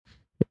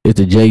It's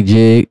the Jay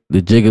Jigg,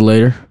 the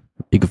Jiggulator.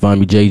 You can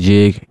find me Jay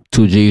Jigg,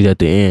 2 G's at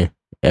the end.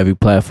 Every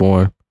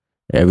platform,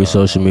 every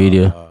social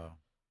media.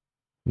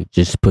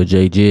 Just put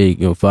Jay Jigg,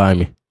 you'll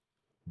find me.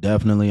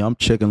 Definitely. I'm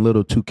Chicken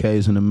Little,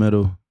 2Ks in the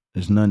middle.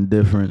 It's nothing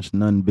different. It's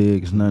nothing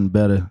big. It's nothing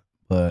better.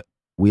 But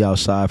we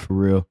outside for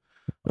real.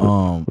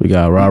 We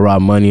got Rah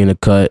Money in the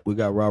cut. We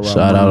got Rah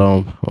Shout Money.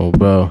 out on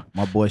bro.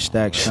 My boy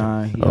Stack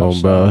Shine.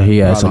 Bro. He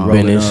had some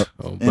business.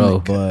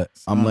 Bro. But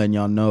I'm letting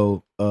y'all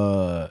know,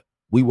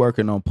 we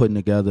working on putting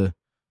together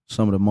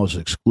some of the most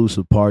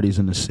exclusive parties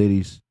in the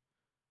cities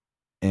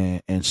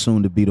and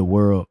soon to be the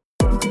world.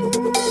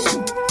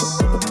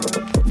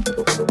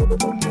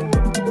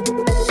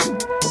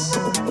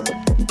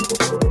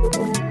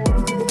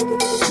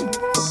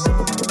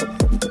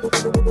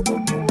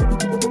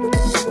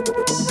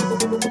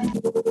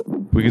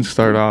 We can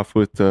start off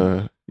with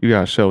you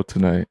got a show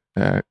tonight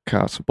at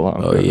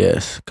Casablanca. Oh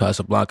yes,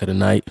 Casablanca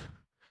tonight.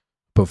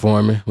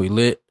 Performing, we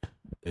lit.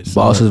 It's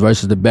Bosses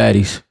versus the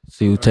baddies.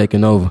 See who's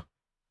taking over.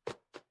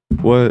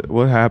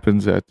 What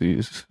happens at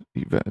these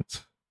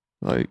events?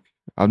 Like,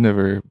 I've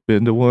never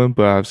been to one,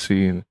 but I've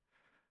seen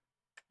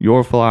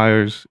your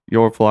flyers,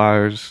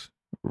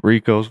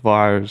 Rico's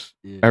flyers,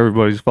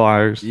 everybody's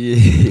flyers.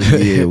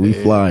 Yeah, we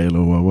flying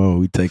on my mom.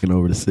 We taking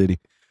over the city.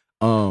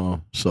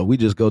 So we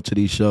just go to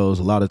these shows.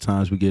 A lot of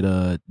times we get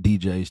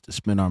DJs to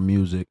spin our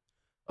music.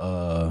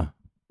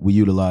 We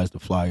utilize the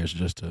flyers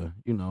just to,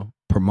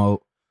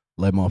 promote,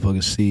 let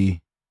motherfuckers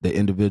see the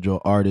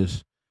individual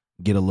artists,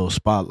 get a little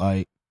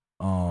spotlight.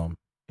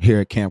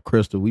 Here at Camp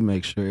Crystal, we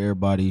make sure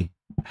everybody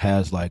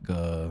has like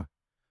a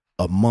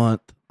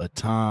month, a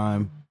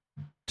time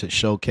to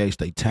showcase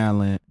their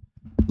talent,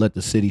 let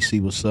the city see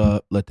what's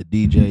up, let the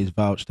DJs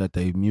vouch that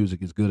their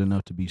music is good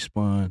enough to be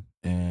spun.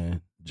 And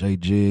Jay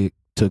Jigg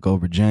took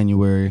over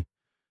January,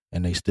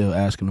 and they still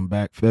asking them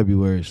back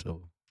February.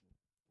 So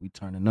we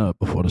turning up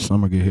before the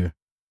summer get here.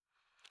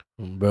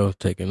 Bro,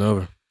 taking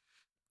over.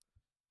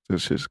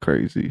 This shit's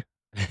crazy.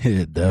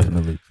 Yeah,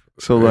 definitely.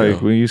 So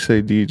like when you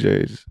say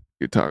DJs,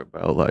 you're talking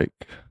about like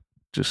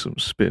just some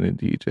spinning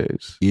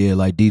DJs. Yeah,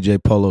 like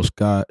DJ Polo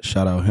Scott,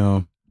 shout out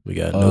him. We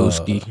got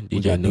Newski,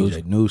 DJ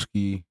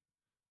Newski,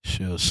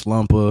 Shil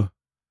Slumper,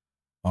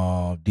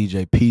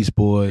 DJ Peace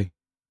Boy,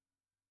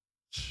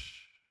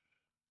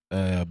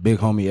 Big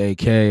Homie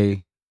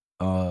AK,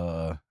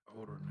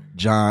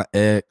 John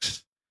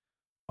X,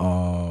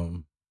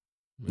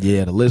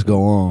 yeah, the list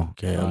go on.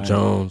 Cam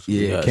Jones.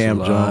 Yeah,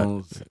 Cam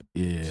Jones.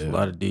 Yeah. A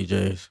lot of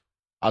DJs.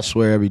 I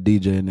swear every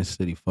DJ in this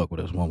city fuck with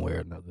us one way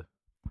or another.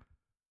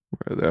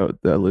 Right,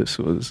 that list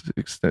was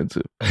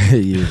extensive.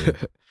 Yeah.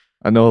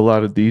 I know a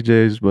lot of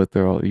DJs, but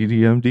they're all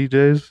EDM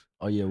DJs.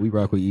 Oh yeah, we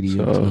rock with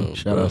EDM too.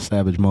 Shout out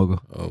Savage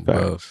Mogul. Oh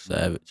bro,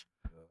 Savage.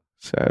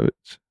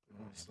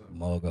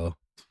 Mogul.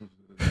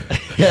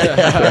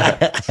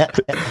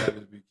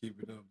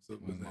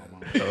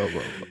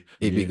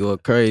 He be going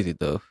crazy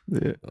though.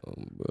 Yeah.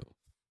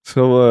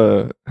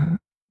 So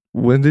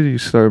when did you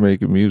start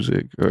making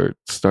music or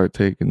start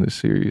taking this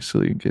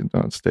seriously and getting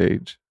on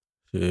stage?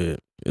 Yeah,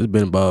 it's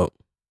been about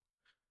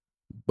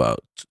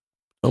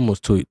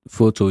almost 2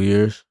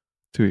 years.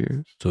 2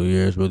 years. 2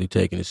 years really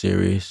taking it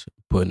serious,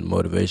 putting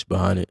motivation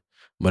behind it.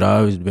 But I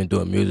always been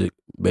doing music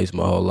based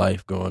my whole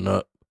life growing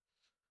up.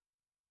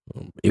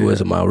 It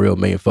wasn't my real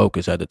main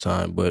focus at the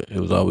time, but it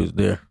was always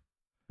there.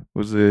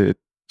 Was it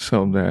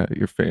something that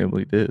your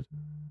family did?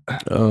 I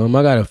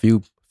got a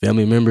few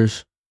family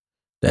members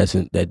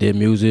that did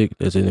music,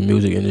 that's in the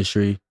music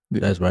industry.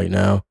 That's right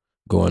now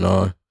going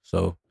on.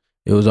 So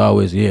it was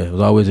always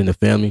in the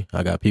family.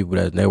 I got people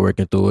that's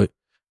networking through it,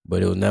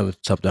 but it was never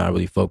something I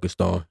really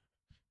focused on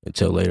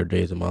until later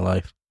days of my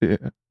life. Yeah.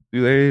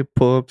 Do they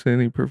pull up to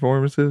any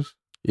performances?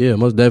 Yeah,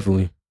 most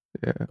definitely.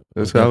 Yeah.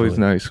 It's always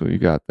nice when you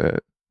got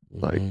that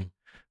like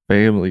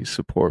family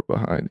support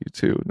behind you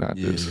too, not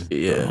just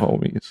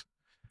homies.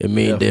 It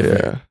mean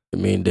different. Yeah. It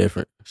mean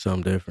different.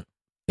 Something different.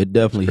 It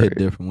definitely hit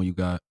different when you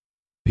got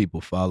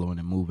people following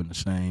and moving the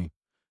same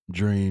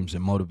dreams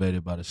and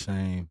motivated by the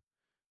same,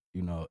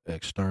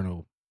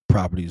 external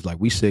properties. Like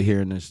we sit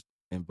here in this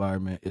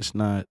environment, it's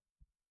not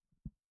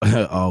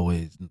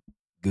always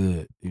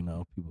good.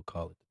 People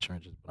call it the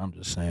trenches, but I'm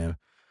just saying,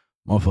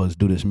 motherfuckers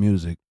do this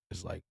music.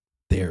 It's like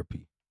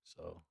therapy.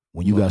 So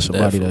when you got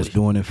somebody that's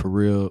doing it for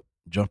real,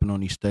 jumping on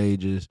these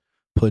stages,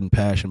 putting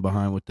passion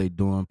behind what they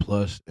doing,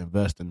 plus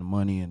investing the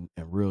money in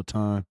real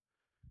time,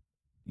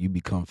 you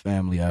become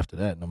family after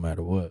that, no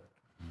matter what.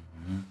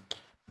 Mm-hmm.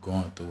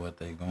 Going through what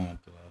they going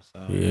through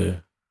outside. Yeah.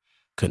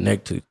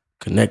 Connect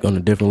on a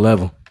different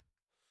level.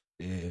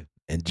 Yeah.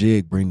 And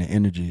Jig bring the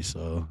energy.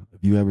 So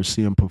if you ever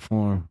see him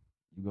perform,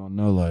 you're going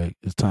to know, like,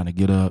 it's time to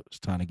get up. It's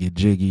time to get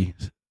jiggy.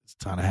 It's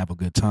time to have a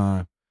good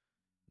time.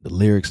 The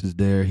lyrics is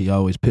there. He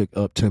always pick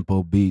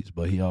up-tempo beats,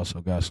 but he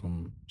also got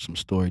some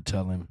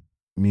storytelling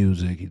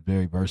music. He's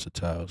very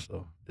versatile,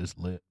 so it's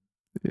lit.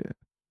 Yeah.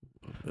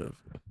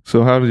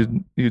 So how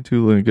did you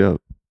two link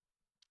up?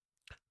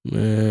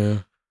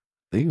 Man,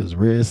 think it was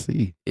Red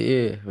Sea.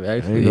 Yeah, I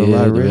actually, ain't gonna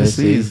lie, the Red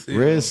Sea. Sea.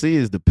 Red Sea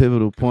is the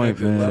pivotal point,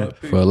 man.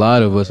 For a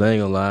lot of us, I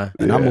ain't gonna lie.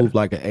 And I moved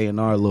like an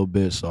A&R a little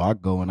bit, so I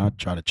go and I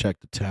try to check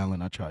the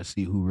talent. I try to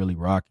see who really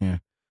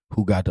rocking,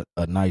 who got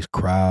a nice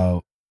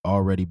crowd,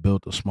 already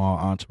built a small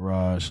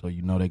entourage, so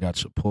you know they got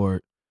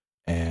support.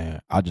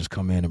 And I just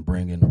come in and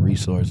bring in the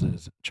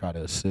resources, try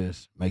to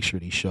assist, make sure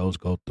these shows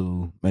go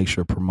through, make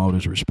sure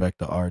promoters respect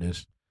the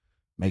artists,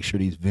 make sure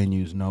these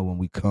venues know when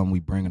we come, we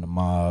bring in a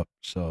mob.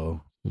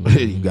 So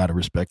you got to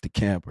respect the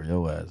camp or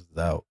your ass is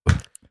out.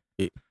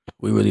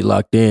 We really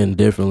locked in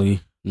differently.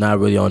 Not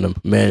really on the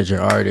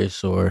manager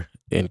artists or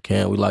in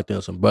camp. We locked in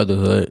on some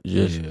brotherhood.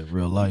 Just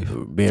real life.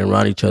 being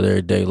around each other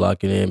every day,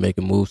 locking in,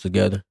 making moves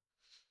together.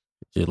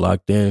 Just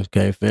locked in,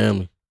 became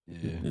family.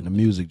 Yeah, and the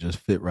music just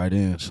fit right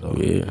in. So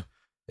yeah,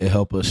 it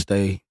help us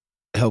stay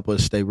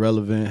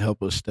relevant,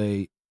 help us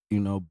stay,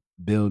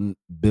 building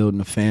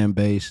the fan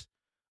base.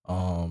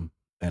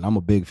 And I'm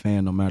a big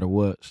fan no matter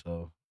what.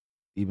 So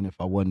even if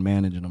I wasn't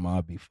managing them,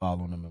 I'd be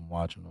following them and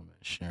watching them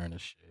and sharing the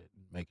shit,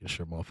 making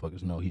sure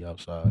motherfuckers know he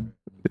outside.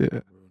 Yeah.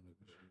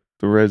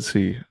 The Red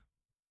Sea,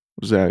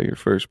 was that your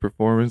first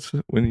performance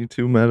when you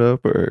two met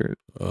up, or?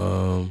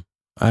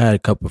 I had a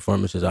couple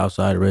performances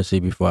outside of Red Sea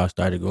before I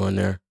started going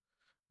there.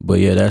 But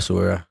yeah, that's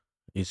where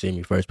you see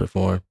me first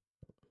perform.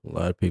 A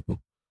lot of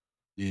people.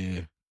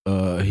 Yeah.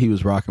 He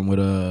was rocking with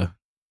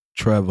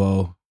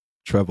Trevo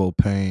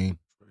Payne,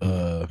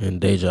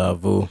 and Deja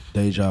Vu,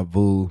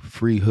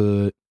 Free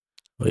Hood.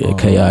 Oh yeah,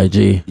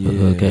 KIG.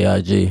 Yeah.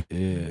 KIG.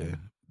 Yeah.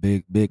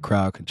 Big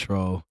crowd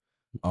control.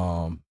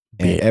 And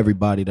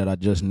everybody that I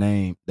just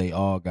named, they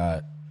all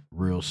got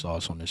real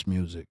sauce on this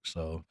music.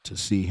 So to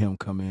see him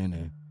come in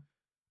and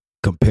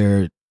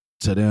compare it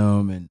to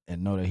them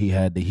and know that he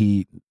had the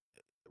heat,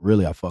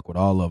 really I fuck with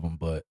all of them.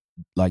 But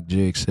like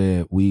Jig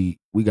said, we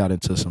got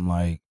into some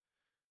life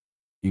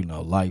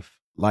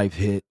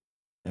hit,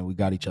 and we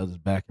got each other's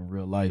back in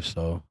real life.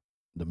 So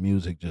the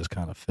music just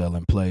kind of fell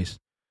in place.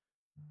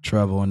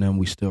 Trevor and them,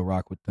 we still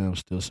rock with them,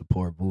 still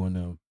support Boo and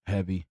them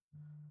heavy.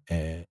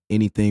 And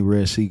anything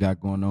Red Sea got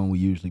going on, we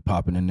usually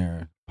popping in there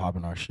and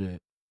popping our shit.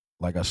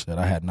 Like I said,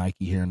 I had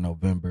Nike here in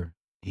November.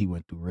 He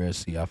went through Red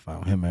Sea. I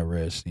found him at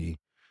Red Sea.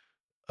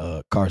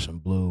 Carson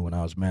Blue, when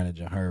I was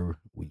managing her,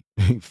 we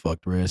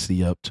fucked Red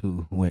Sea up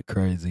too. Went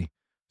crazy.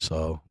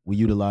 So we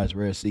utilized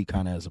Red Sea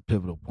kind of as a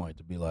pivotal point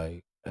to be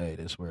like, hey,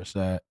 this where it's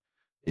at.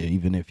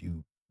 Even if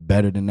you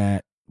better than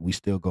that, we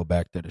still go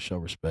back there to show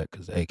respect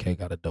because AK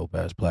got a dope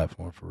ass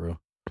platform for real.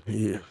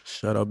 Yeah,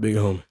 shout out Big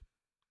Homie.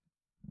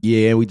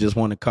 Yeah, and we just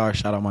won the car.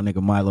 Shout out my nigga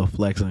Milo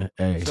flexing.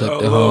 Hey, took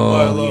the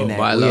home. We in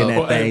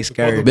that thing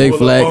skirt. Big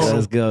flex.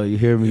 Let's go. You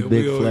hear me?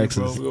 Big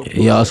flexes.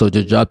 He also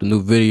just dropped a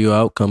new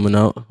video coming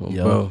out.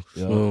 Bro,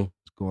 it's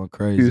going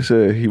crazy. You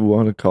said he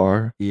won a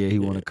car. Yeah, he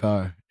won a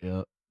car.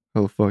 Yep.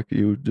 How the fuck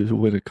you just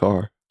win a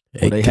car?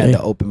 Well, they had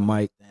the open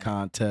mic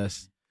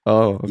contest.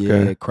 Oh,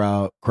 okay. Yeah,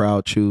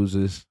 crowd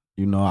chooses.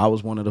 I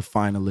was one of the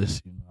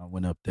finalists. I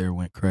went up there,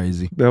 went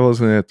crazy. That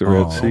wasn't at the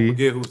Red Sea.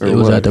 It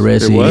was at the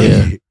Red Sea.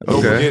 Yeah.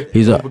 Okay.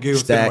 He's up.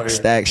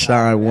 Stack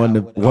Shine won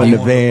the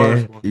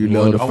van.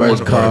 The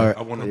first car.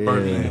 I won the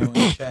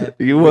first van.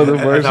 You won the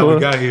first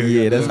one.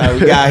 Yeah, that's how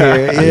we got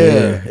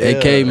here. Yeah.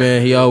 AK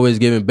man, he always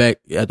giving back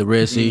at the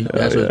Red Sea.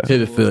 That's what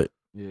pivot foot.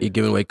 He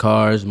giving away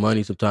cars,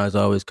 money. Sometimes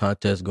always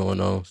contests going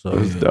on. So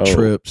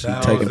trips. He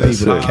taking people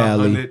to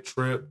Cali.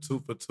 Trip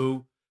 2 for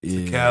 2.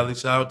 To Cali,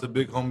 shout out to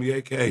Big Homie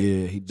AK.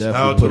 Yeah, he shout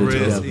definitely out put to it Red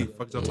together. Sea.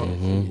 Fuck y'all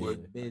talking about.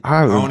 I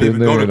haven't been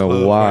there in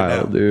a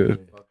while,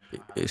 dude.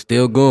 It's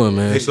still going,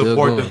 man. They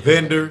support the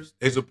vendors.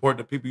 They support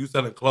the people you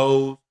selling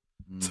clothes,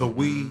 to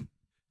weed,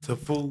 to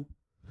food.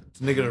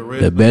 To nigga the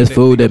Red The best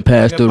food that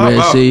passed through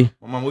Red Sea.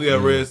 My mama, we at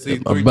Red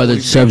Sea. My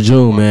brother Chef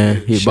June,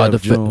 man. He bought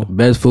the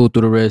best food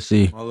through the Red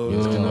Sea.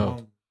 Let's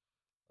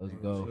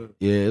go.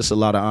 Yeah, it's a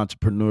lot of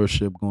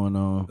entrepreneurship going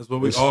on. That's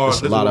what we are.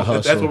 It's a lot of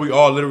hustle. That's what we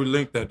all literally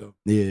linked at, though.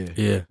 Yeah.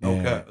 Yeah.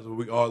 Okay. That's what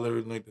we all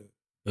literally linked at.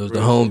 It was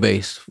the home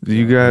base. Do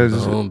you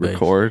guys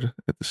record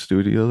at the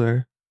studio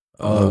there?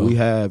 We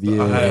have,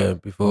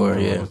 before,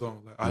 I had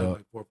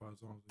like 4 or 5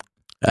 songs.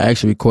 I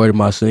actually recorded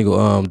my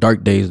single,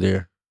 Dark Days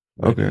there.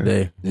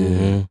 Okay.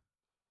 Mm-hmm.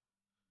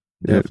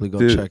 Definitely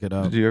go check it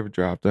out. Did you ever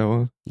drop that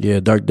one?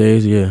 Yeah, Dark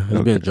Days, yeah.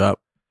 It's been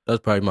dropped.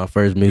 That's probably my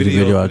first music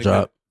video I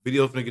dropped.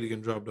 Videos finna get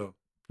getting dropped though.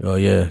 Oh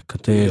yeah,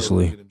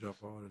 continuously.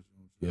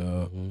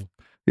 Yeah.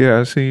 Yeah,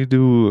 I see you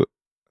do.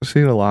 I've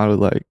seen a lot of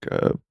like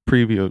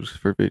previews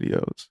for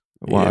videos.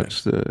 I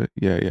watched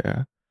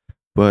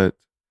but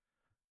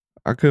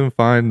I couldn't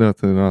find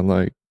nothing on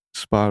like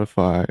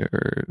Spotify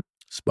or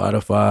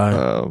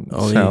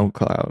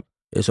SoundCloud.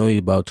 It's only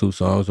about 2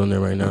 songs on there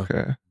right now.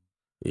 Okay.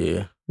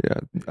 Yeah. Yeah,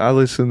 I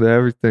listened to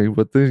everything,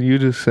 but then you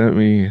just sent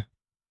me,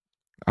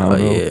 I don't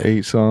know,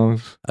 8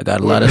 songs. I got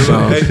a lot of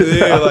songs.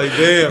 Yeah, like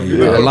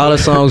damn. A lot of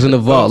songs in the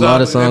vault. A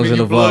lot of songs in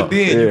the vault.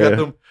 You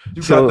got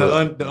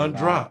the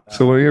undropped.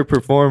 So when you're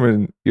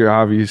performing, you're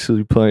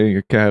obviously playing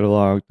a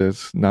catalog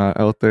that's not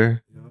out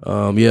there.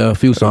 Yeah, a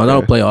few songs. I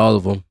don't play all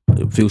of them.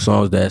 A few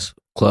songs that's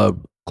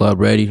club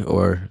ready,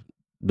 or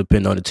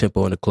depending on the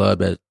tempo in the club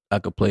that I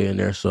could play in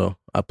there, so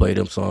I play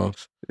them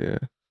songs. Yeah.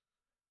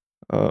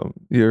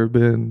 You ever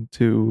been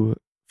to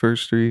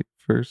First Street?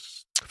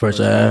 First First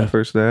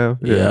Ave?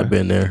 Yeah, I've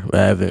been there. I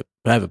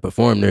haven't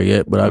performed there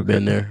yet, but I've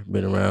been there,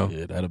 been around.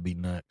 Yeah, that'll be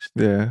next.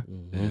 Yeah.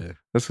 Yeah.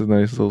 That's a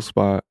nice little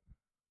spot.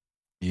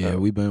 Yeah,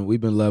 we've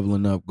been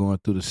leveling up, going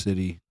through the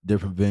city,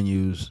 different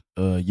venues,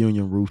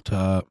 Union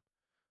Rooftop,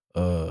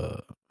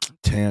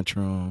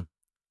 Tantrum.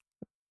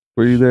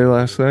 Were you there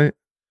last night?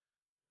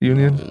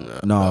 Union?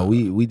 No,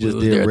 we just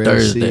was did there Red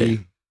Thursday.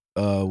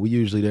 Sea. We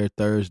usually there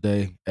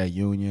Thursday at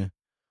Union.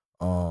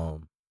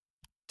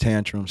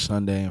 Tantrum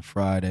Sunday and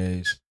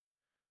Fridays.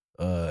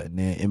 And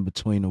then in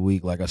between the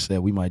week, like I said,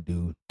 we might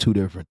do 3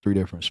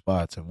 different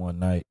spots in one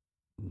night,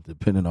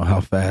 depending on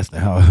how fast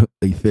and how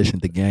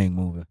efficient the gang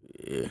moving.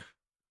 Yeah.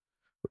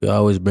 We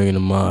always bringing the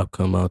mob,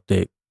 come out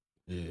thick.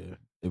 Yeah.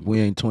 If we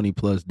ain't 20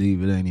 plus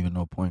deep, it ain't even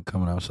no point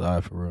coming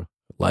outside for real.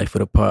 Life of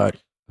the party.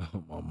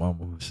 My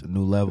mama, it's a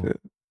new level.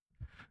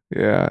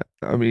 Yeah.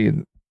 I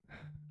mean,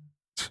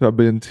 so I've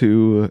been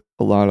to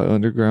a lot of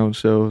underground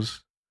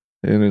shows,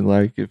 and then,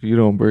 like, if you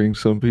don't bring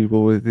some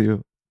people with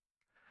you,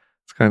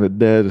 it's kind of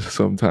dead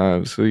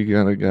sometimes. So you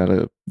kind of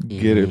gotta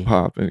get it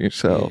popping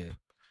yourself. Yeah.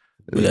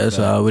 But that's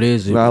how it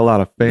is. Not a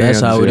lot of fans.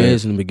 That's how it yet.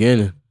 is in the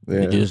beginning.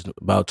 Yeah. It's just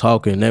about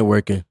talking,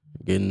 networking,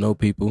 getting to know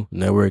people,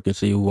 networking,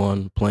 see who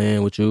on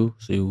playing with you,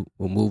 see who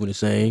moving the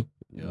same,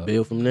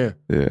 build from there.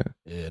 Yeah.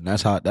 Yeah, and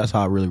that's how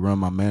I really run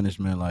my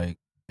management. Like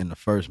in the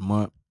first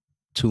month,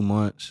 2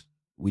 months,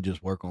 we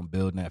just work on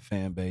building that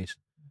fan base,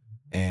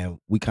 and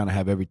we kind of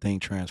have everything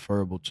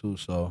transferable too.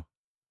 So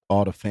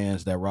all the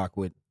fans that rock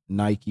with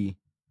Nike,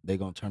 they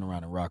gonna turn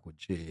around and rock with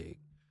Jig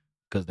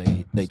because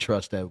they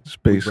trust that It's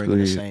we bring the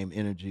basically same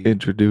energy.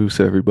 Introduce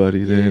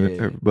everybody then.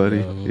 Everybody.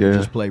 Yeah.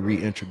 Just play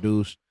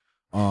reintroduce.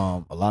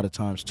 A lot of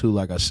times too,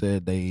 like I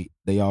said, they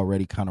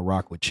already kind of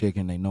rock with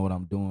Chicken. They know what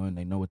I'm doing.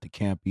 They know what the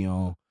camp be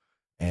on.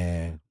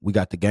 And we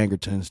got the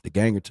Gangertons. The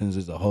Gangertons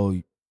is a whole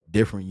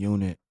different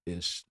unit.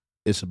 It's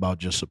about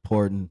just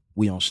supporting.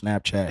 We on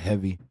Snapchat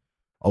heavy,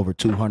 over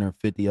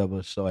 250 of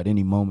us. So at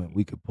any moment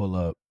we could pull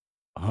up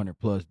 100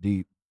 plus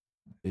deep.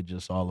 It's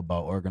just all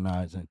about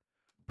organizing,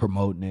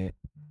 promoting it.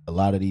 A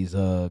lot of these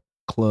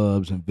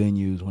clubs and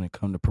venues, when it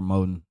come to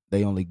promoting,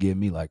 they only give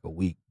me like a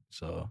week.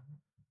 So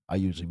I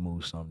usually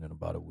move something in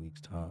about a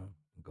week's time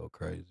and go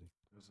crazy.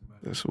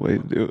 That's the way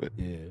to do it.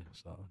 Yeah.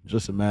 So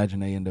just imagine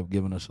they end up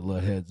giving us a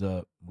little heads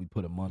up. We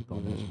put a month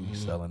on this, we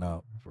selling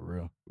out for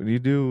real. When you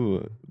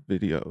do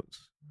videos,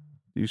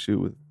 do you shoot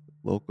with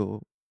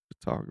local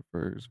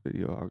photographers,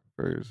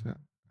 videographers?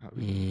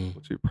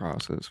 What's your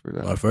process for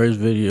that? My first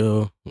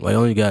video, I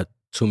only got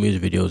 2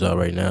 music videos out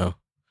right now.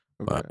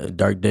 Okay.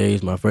 Dark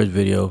Days, my first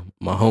video,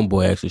 my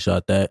homeboy actually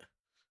shot that.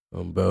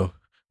 Bro,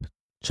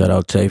 shout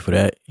out Tay for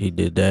that. He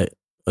did that.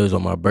 It was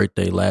on my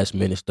birthday, last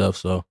minute stuff,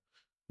 so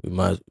we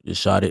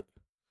just shot it.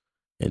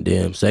 And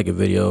then second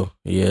video,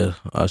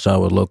 I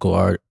shot with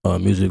local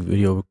music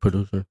video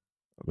producer,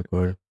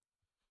 recorder.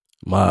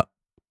 Mop,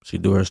 she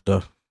do her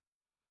stuff.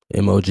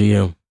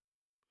 MOGM,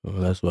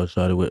 that's what I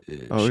shot it with.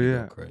 Yeah, Oh, she go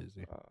yeah.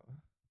 crazy.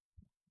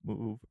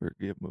 Move or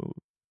get moved.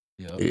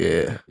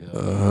 Yeah.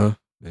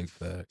 Big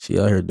fact. She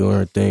out here doing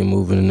her thing,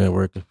 moving and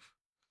networking.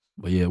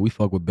 But yeah, we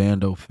fuck with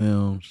Bando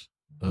Films,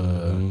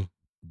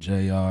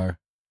 JR.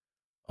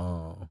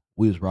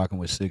 We was rocking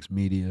with 6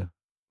 Media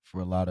for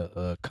a lot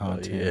of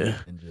content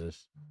and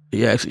just.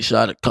 He actually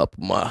shot a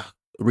couple of my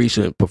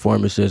recent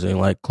performances in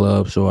like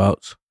club show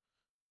outs.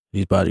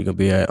 He's probably gonna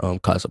be at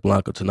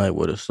Casablanca tonight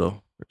with us.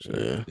 So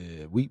yeah,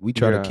 we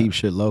try to keep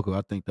shit local.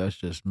 I think that's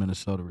just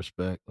Minnesota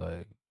respect.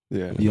 Like,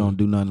 Yeah. if you don't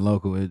do nothing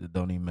local, it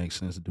don't even make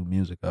sense to do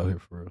music out here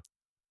for real.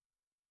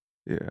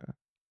 Yeah.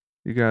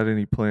 You got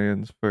any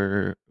plans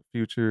for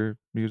future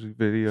music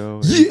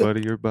video? Yeah.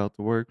 Anybody you're about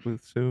to work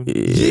with soon? yeah.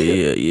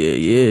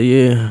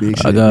 Big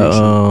shit, I got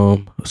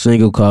a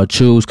single called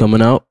Choose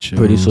coming out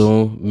pretty Choose.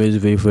 soon.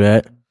 Music video for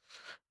that.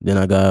 Then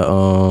I got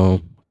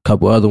a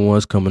couple other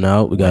ones coming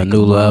out. We got Wake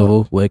New 'Em Up.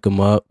 Level, Wake 'Em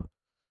Up.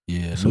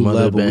 Yeah, Some new other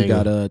level. We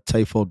bangers. got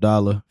Tayfo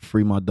Dollar,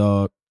 Free My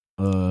Dog.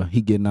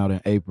 He getting out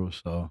in April,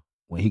 so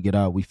when he get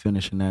out, we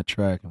finishing that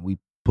track and we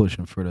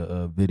pushing for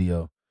the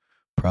video,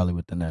 probably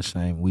within that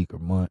same week or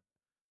month,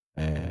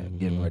 and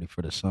getting ready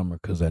for the summer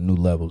because that New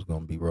Level's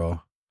gonna be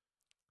raw.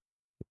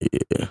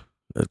 Yeah,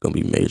 that's gonna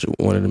be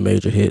one of the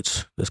major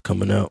hits that's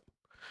coming out.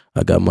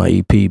 I got my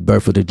EP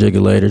Birth of the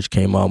Jiggulators,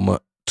 came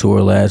out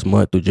tour last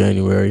month through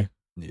January.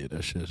 Yeah,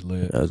 that shit's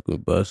lit. That's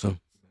good busting.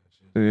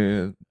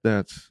 And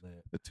that's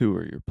the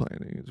tour you're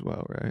planning as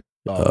well, right?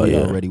 Oh, we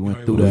yeah. already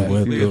went through We that.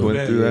 went You guys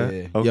went through that?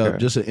 Yeah. Okay. Yo,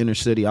 just an inner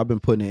city. I've been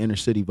putting an inner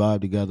city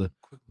vibe together,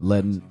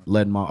 letting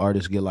my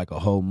artists get like a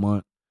whole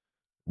month.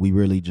 We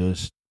really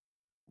just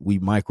we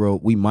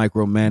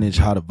micromanage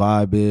how the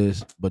vibe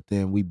is, but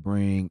then we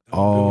bring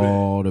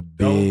all the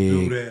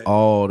big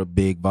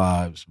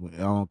vibes. I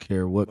don't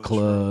care what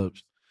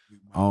clubs.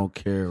 I don't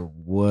care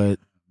what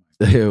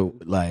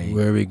like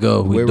Where we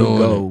go, where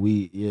doing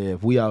we go. it.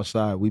 If we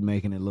outside, we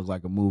making it look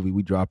like a movie.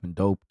 We dropping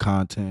dope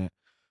content.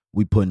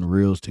 We putting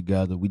reels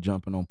together. We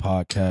jumping on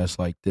podcasts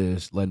like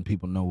this, letting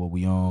people know what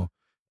we on.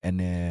 and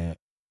then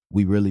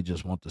we really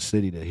just want the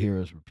city to hear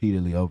us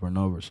repeatedly over and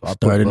over. So I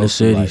Start in the Bros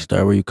through, city. like,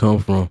 Start where you come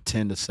from.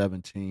 10 to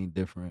 17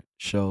 different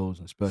shows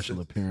and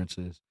special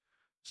appearances.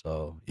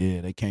 So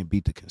yeah, they can't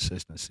beat the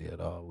consistency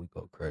at all. We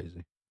go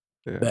crazy.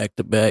 Yeah. Back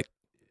to back.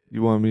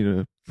 You want me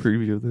to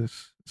preview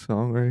this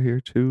song right here?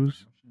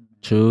 Choose.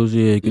 Choose,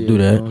 yeah, you can do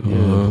that. Bro,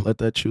 yeah, let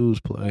that choose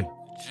play.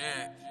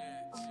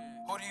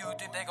 Who do you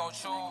think they gon'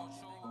 choose?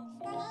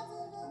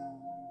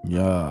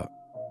 Yeah.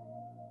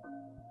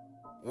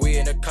 We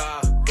in the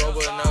car,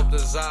 rolling up the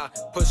za,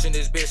 pushing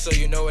this bitch so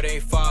you know it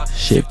ain't far.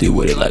 Shifty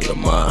with it like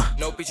Lamar.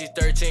 No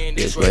PG-13,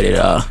 It's rated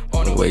R.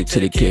 On the way to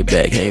the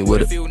kickback, hang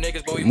with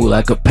it. Move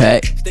like a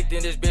pack.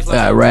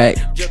 Got rack.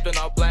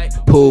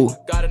 Pool.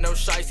 Got a no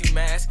shicey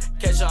mask.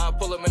 Catch y'all,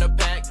 pull him in a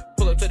pack.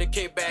 Pull up to the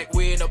kickback,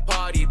 we in the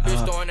party.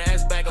 Bitch throwing the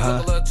ass back, I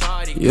look a little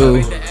tardy.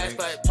 Yo.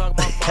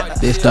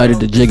 They started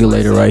the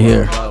jiggulator right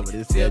here.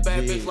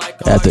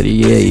 After the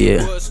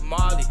yeah.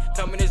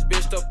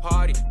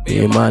 Me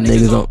and my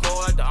niggas on.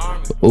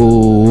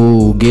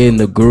 Ooh, get in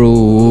the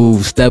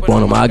groove. Step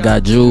on them, I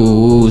got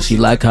juice. She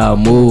like how I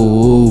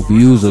move.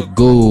 Use a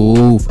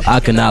goof. I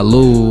cannot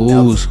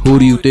lose. Who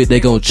do you think they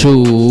gon'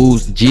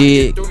 choose?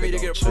 Jig.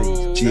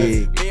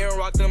 Jig.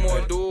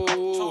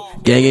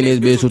 Gang in this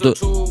bitch with the.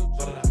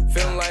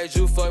 Feeling like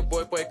you fuck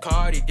boy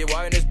Cardi. Get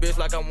wild in this bitch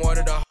like I'm one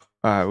of the.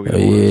 Alright, we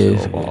gotta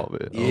show all of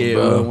it. Yeah,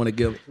 bro. we want to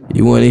give.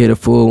 You want to hear the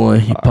full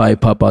one? You probably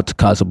pop out to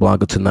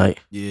Casablanca tonight.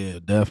 Yeah,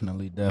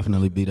 definitely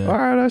be there.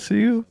 Alright, I see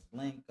you.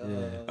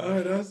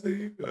 Alright, I see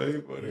you. Hey,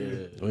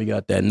 buddy. We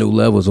got that new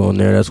levels on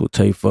there. That's what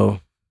take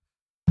for.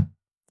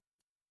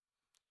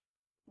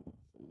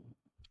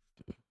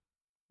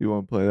 You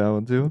want to play that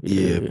one too?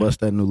 Yeah, bust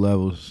that new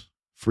levels.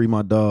 Free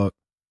my dog.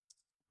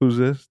 Who's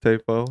this?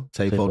 Tafo?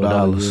 Tafo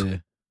Dollars.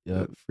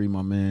 Yeah, free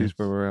my man. He's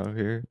from around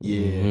here.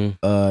 Yeah.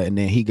 And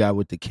then he got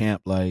with the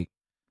camp like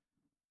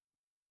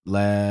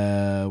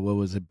what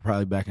was it?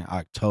 Probably back in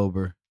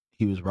October.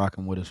 He was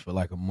rocking with us for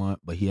like a month,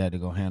 but he had to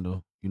go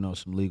handle,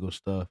 some legal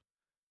stuff.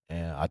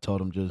 And I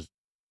told him just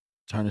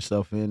turn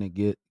yourself in and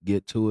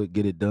get to it,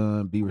 get it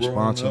done, be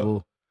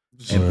responsible,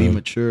 and be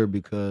mature,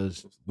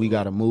 because we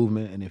got a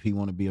movement, and if he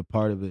want to be a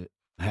part of it,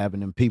 having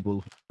them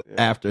people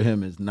after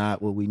him is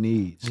not what we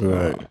need.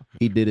 So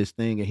he did his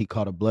thing, and he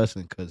caught a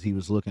blessing because he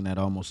was looking at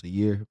almost a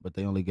year, but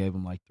they only gave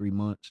him like 3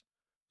 months.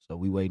 So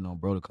we waiting on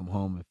bro to come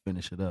home and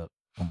finish it up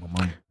on my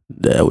money.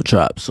 That will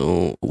drop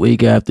soon. A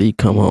week after he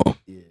come home.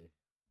 Yeah.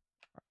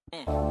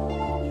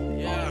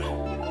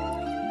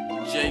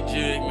 Jay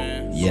Jigg,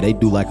 man. Yeah, they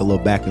do like a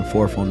little back and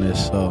forth on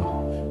this, so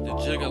The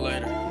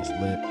jiggulator. it's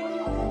lit.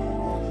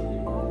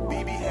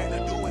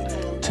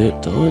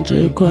 Tiptoeing,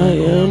 drip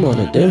quiet, I'm on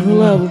a different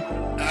level.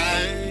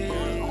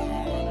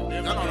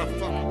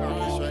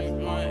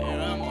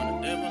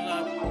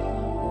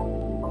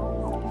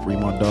 Free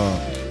my dog.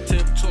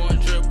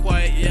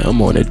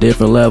 I'm on a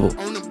different level.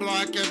 On the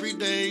block every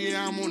day,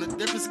 yeah, I'm on a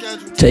different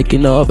schedule.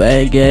 Taking off, I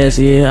ain't gas,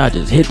 yeah, I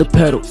just hit the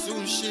pedal.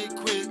 Soon shit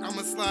quick,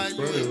 I'ma slide,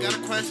 you ain't got a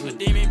question.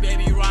 Demon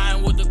baby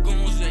riding with the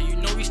goons, yeah, you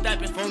know we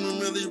stepping. Phone them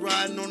really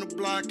riding on the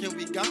block and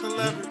we got the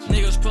leverage.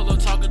 Niggas pillow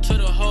talking to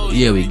the hoes.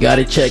 Yeah, we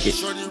gotta check it.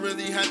 Shorty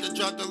really had to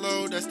drop the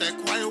load, that's that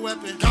quiet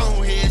weapon.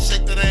 Go ahead,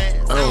 shake that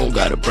ass. I don't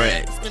gotta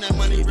brag. Spend that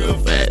money real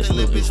fast, that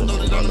little bitch know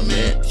that I'm the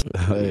man.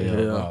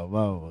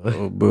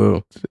 Oh,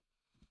 bro.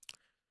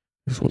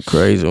 This one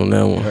crazy on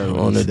that one.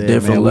 On a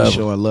different We level.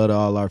 showing love to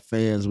all our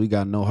fans. We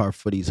got no heart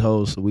for these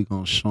hoes, so we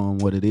gonna show them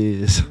what it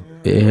is.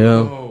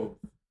 Yeah. Y'all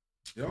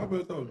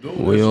better stop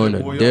doing We that on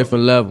shit, a boy.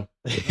 different level.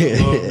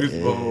 Y'all love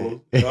these hoes.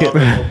 Y'all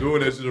been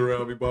doing that shit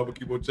around me, but I'm gonna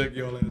keep on checking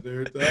y'all ass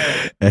every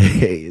time.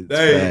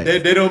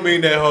 They don't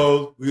mean that,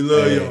 hoes. We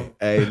love y'all.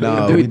 Hey,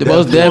 no, We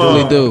most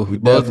definitely do. We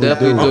most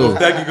definitely I'm do.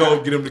 Stacky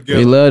gonna get them together.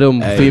 We love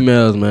them Hey.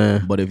 females,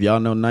 man. But if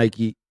y'all know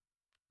Nike,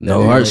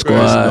 No Heart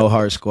Squad. No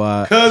Heart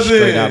Squad, Cousin.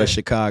 straight out of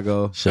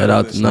Chicago. Shout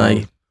out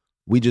tonight.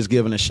 We just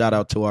giving a shout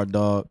out to our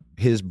dog,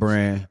 his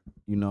brand.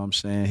 You know what I'm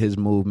saying? His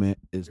movement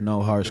is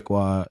No Heart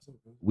Squad.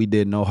 We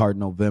did No Heart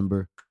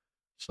November.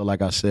 So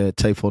like I said,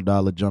 Tafo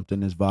Dollar jumped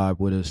in this vibe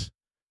with us,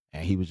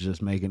 and he was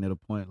just making it a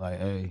point like,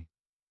 hey,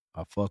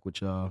 I fuck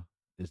with y'all.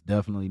 It's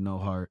definitely No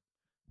Heart.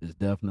 It's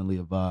definitely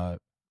a vibe.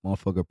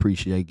 Motherfucker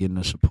appreciate getting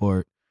the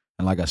support.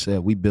 And like I said,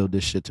 we build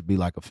this shit to be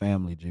like a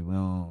family, G.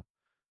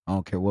 I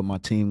don't care what my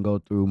team go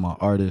through, my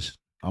artists,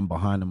 I'm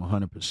behind them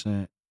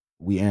 100%.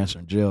 We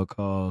answering jail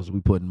calls. We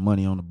putting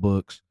money on the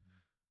books.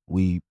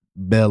 We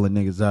bailing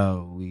niggas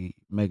out. We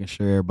making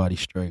sure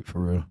everybody's straight, for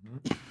real.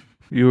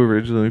 You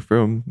originally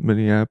from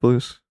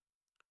Minneapolis?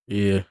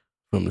 Yeah,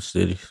 from the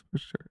cities. For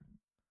sure.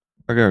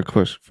 I got a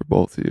question for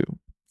both of you.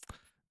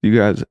 Do you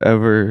guys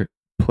ever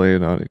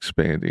plan on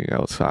expanding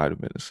outside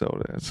of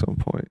Minnesota at some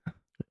point?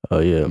 Oh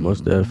yeah,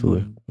 most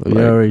definitely. We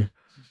Like- already.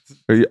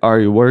 Are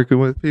you working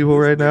with people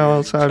right now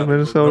outside of Oh,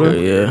 Minnesota?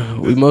 yeah,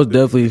 we most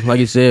definitely, like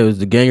you said, it was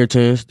the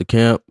Gangertons, the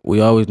camp. We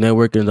always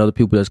networking with other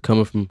people that's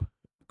coming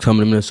to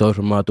Minnesota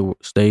from out the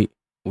state.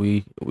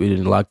 We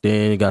didn't locked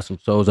in. Got some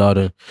shows out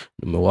in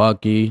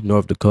Milwaukee,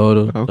 North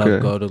Dakota, South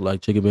Dakota.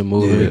 Like Chicken been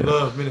moving. We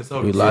love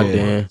Minnesota. We locked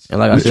in, and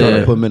like I We trying to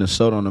said, put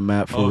Minnesota on the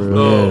map for real.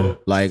 no. Yeah.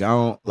 Like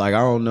I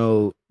don't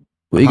know.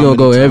 we how gonna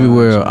go many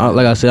everywhere. times,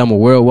 Like I said, I'm a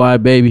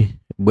worldwide baby,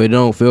 but it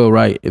don't feel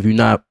right if you're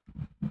not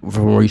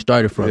from where you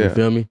started from. Yeah. You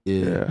feel me?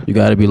 Yeah. You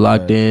got to be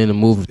locked in and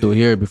moving through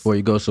here before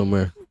you go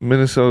somewhere.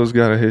 Minnesota's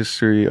got a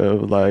history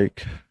of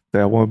like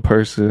that one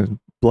person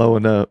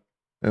blowing up,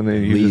 and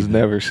then you just Leaving.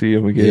 never see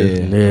him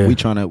again. Yeah. We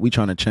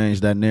trying to change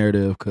that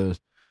narrative because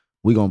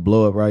we gonna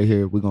blow up right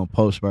here. We gonna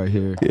post right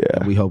here. Yeah.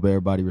 And we hope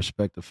everybody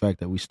respect the fact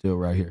that we still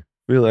right here.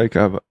 I feel like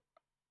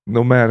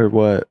no matter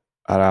what,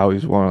 I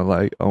always want to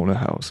like own a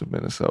house in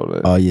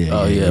Minnesota. Oh yeah.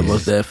 Oh yeah,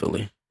 most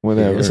definitely.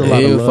 Whenever. it's a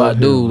lot of Even if I love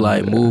do here,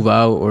 like man. move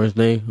out or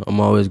anything, I'm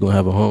always gonna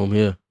have a home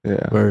here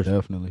Yeah. first.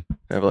 Definitely.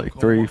 Have like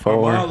 3,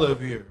 4. My mom live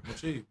here.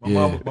 My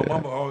Yeah.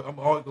 mama, I'm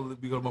always gonna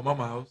be going to my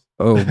mama's house.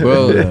 Oh,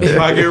 bro, If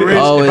I get rich,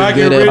 Always if I get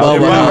good at rich and mama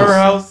buy house. her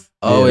house,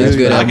 always Yeah,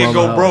 good. I at can mama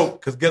go house.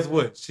 broke. Cause guess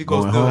what? She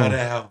gonna Going still home. have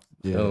that house.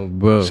 Yeah. Oh,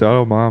 bro. Shout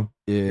out, mom.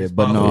 Yeah, It's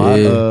but my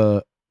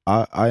no,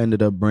 mom. I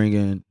ended up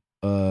bringing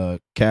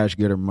Cash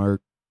Getter Merck.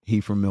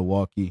 He from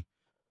Milwaukee.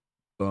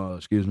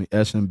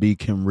 SMB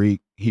Kim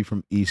Reek. He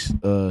from East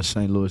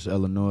St. Louis,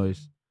 Illinois.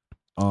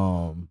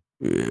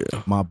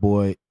 Yeah. My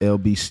boy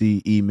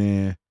LBC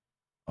E-Man.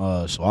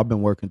 So I've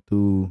been working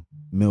through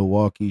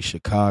Milwaukee,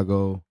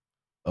 Chicago,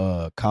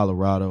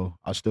 Colorado.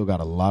 I still got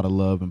a lot of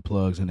love and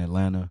plugs in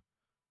Atlanta.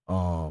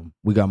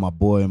 We got my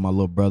boy and my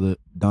little brother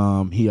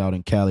Dom. He out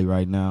in Cali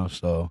right now.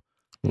 So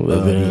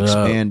Living the it up.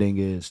 expanding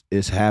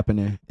is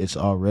happening. It's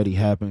already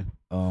happened.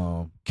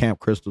 Camp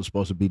Crystal's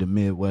supposed to be the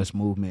Midwest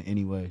movement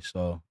anyway.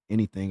 So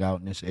anything out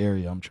in this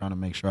area, I'm trying to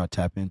make sure I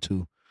tap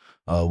into.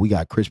 We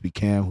got Crispy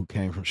Cam, who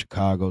came from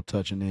Chicago,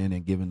 touching in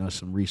and giving us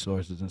some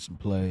resources and some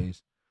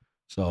plays.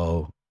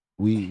 So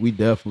we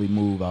definitely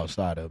move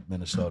outside of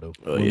Minnesota.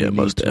 Oh, when yeah, we need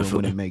most to and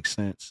definitely. when it makes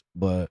sense.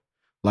 But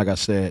like I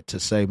said, to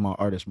save my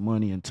artists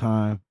money and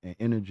time and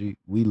energy,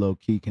 we low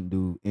key can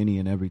do any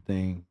and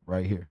everything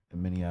right here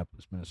in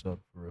Minneapolis, Minnesota,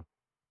 for real.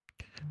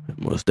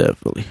 Most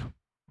definitely.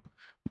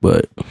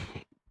 But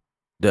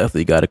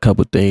definitely got a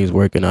couple things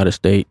working out of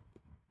state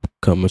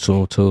coming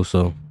soon too.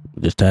 So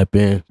just tap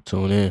in,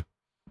 tune in.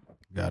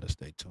 Gotta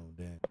stay tuned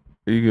in.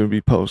 Are you gonna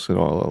be posting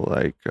all of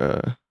like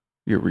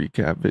your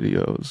recap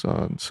videos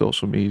on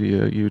social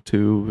media,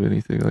 YouTube,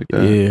 anything like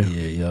that?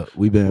 Yeah.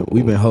 We've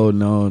been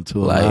holding on to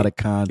a Like, lot of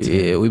content.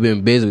 Yeah, we've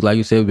been busy. Like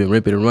you said, we've been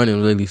ripping and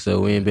running lately,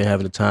 so we ain't been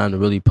having the time to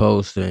really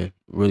post and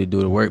really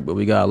do the work. But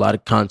we got a lot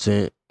of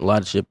content, a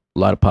lot of shit, a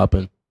lot of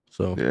popping.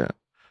 So Yeah.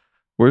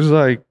 Where's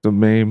like the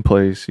main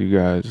place you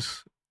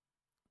guys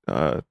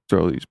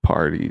throw these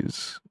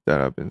parties that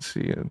I've been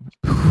seeing?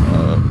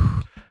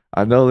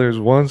 I know there's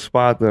one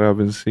spot that I've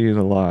been seeing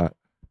a lot.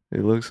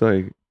 It looks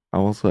like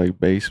almost like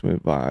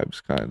basement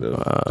vibes, kind of.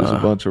 Just a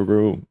bunch of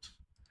rooms.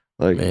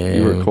 Like you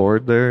Man.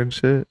 record there and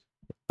shit.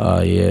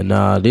 yeah,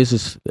 nah, this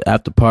is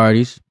after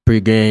parties, pre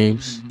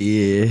games.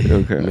 Yeah.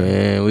 Okay.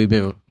 Man, we've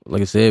been,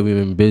 like I said, we've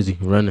been busy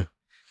running.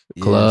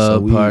 Yeah,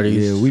 Club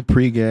parties. Yeah, we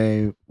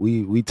pregame.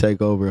 We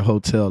take over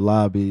hotel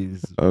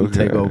lobbies. We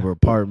take Okay. over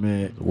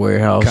apartment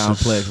Warehouses.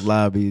 complex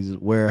lobbies,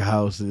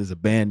 warehouses,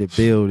 abandoned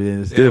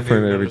buildings.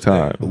 Different every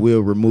time.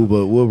 We'll remove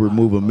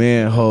a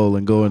manhole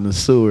and go in the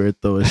sewer and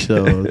throw a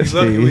show. You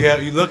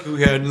lucky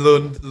we had a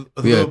little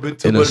bit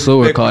too in the much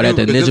sewer respect called for at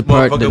the you, 'cause Ninja this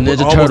part, the motherfucker Ninja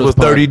almost Turtles was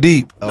part. 30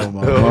 deep. Oh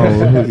my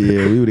god!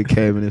 Yeah, we would have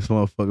came in this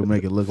motherfucker,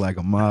 make it look like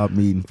a mob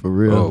meeting for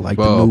real, Oh, like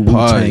bro, the new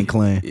party. Wu-Tang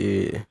Clan.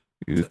 Yeah.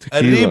 You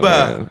tequila,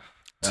 Arriba. man.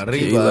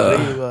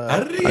 Tequila.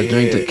 I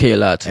drink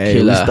tequila.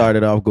 Hey, we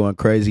started off going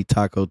crazy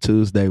Taco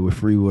Tuesday with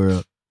Free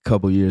World a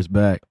couple years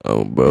back.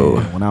 Oh, bro.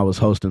 And when I was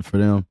hosting for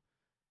them,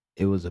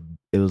 it was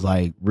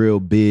like real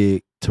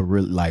big to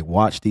really like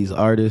watch these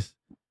artists,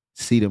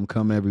 see them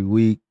come every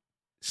week,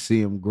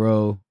 see them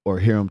grow, or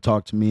hear them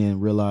talk to me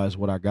and realize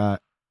what I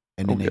got,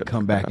 and then they Okay.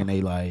 come back and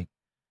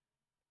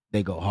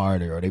they go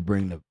harder or they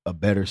bring a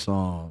better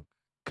song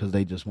because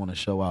they just want to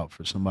show out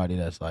for somebody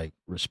that's like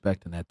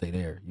respecting that they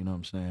there. You know what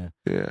I'm saying?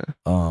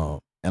 Yeah.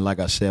 And like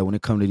I said, when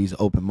it comes to these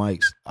open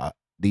mics,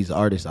 these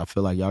artists, I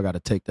feel like y'all got to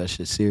take that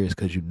shit serious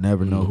because you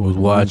never know who's who's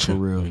watching.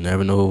 for real. You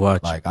never know who's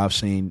watching. Like I've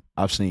seen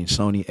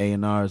Sony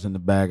A&Rs in the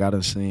back. I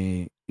done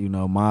seen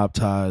Mob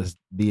Ties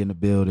be in the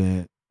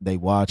building. They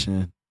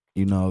watching.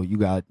 You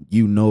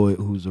know it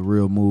who's a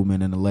real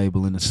movement and a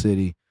label in the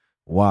city,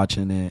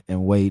 watching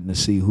and waiting to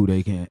see who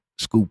they can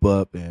scoop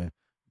up and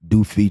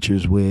do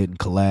features with and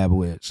collab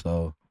with.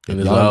 So And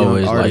if it's y'all young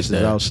always like artists is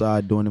that.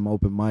 outside doing them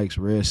open mics,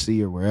 Red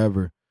Sea or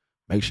wherever,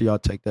 make sure y'all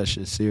take that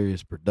shit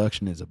serious.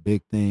 Production is a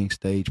big thing.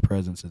 Stage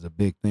presence is a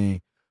big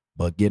thing.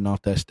 But getting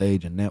off that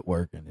stage and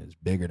networking is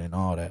bigger than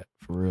all that,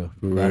 for real.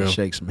 For You gotta real.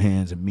 shake some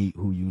hands and meet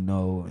who you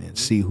know and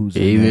see who's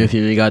in Even there. if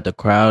you ain't got the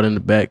crowd in the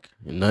back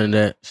and none of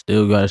that,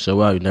 still got to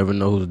show out. You never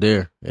know who's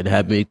there. It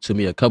happened to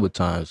me a couple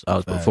times. I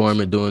was Facts.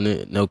 performing, doing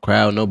it. No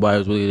crowd, nobody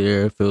was really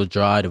there. It feels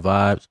dry, the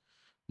vibes,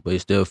 but you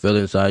still feel it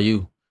inside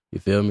you. You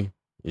feel me?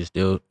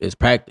 It's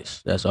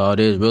practice. That's all it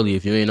is, really.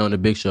 If you ain't on the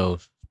big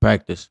shows,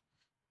 practice.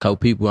 couple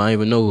people I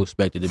didn't even know who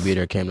expected to be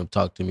there came to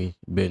talk to me.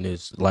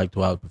 Business, liked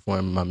how I was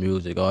performing my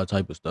music, all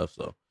type of stuff.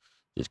 So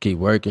just keep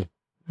working.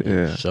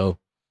 Yeah. So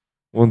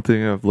one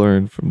thing I've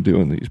learned from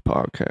doing these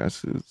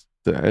podcasts is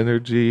the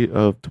energy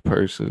of the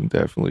person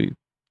definitely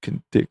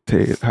can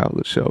dictate how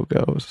the show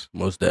goes.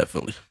 most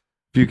definitely.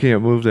 If you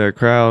can't move that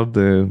crowd,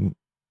 then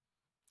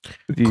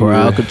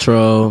Crowd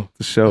control.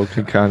 the show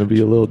can kind of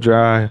be a little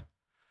dry.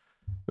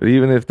 But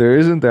even if there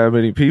isn't that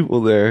many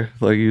people there,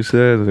 like you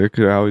said, there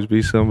could always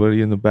be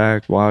somebody in the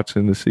back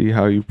watching to see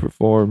how you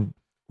perform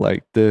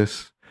like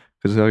this.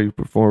 Because how you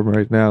perform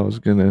right now is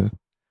going to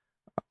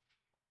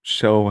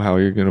show how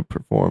you're going to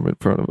perform in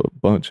front of a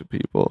bunch of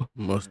people.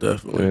 Most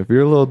definitely. And if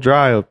you're a little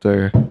dry up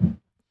there,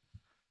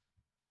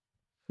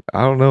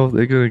 I don't know if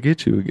they're going to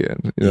get you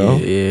again. You know?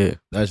 Yeah.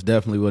 That's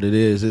definitely what it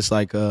is. It's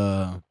like,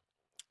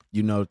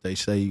 you know, they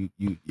say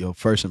your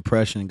first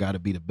impression got to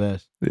be the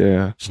best.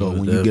 Yeah. So Most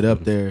when you get up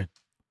definitely. there,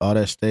 all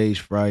that stage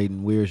fright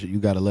and weird shit, you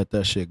got to let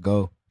that shit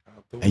go.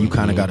 And you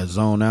kind of got to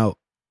zone out.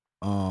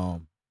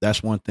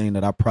 That's one thing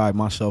that I pride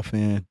myself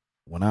in.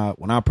 When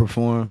I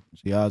perform,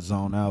 see, I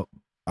zone out.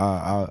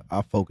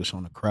 I focus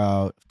on the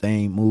crowd. If they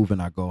ain't moving,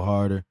 I go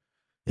harder.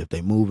 If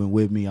they moving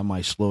with me, I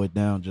might slow it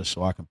down just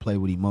so I can play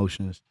with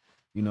emotions,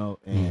 you know,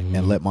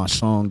 and let my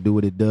song do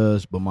what it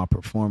does. But my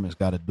performance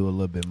got to do a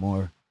little bit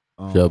more.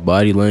 Your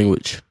body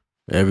language,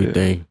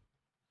 everything.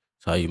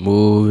 It's how you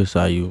move. It's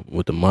how you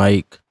with the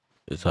mic.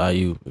 It's how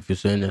you, if you're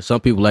sitting there.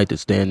 Some people like to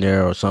stand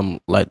there or some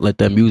like let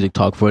that music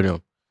talk for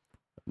them.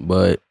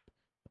 But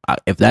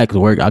if that could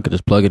work, I could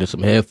just plug it in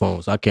some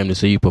headphones. I came to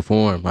see you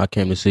perform. I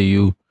came to see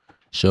you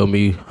show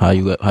me how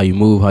you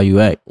move, how you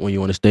act when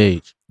you're on the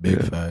stage.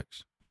 Big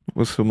facts.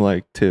 What's some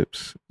like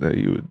tips that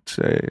you would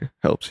say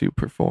helps you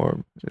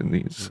perform in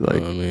these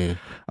like?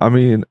 I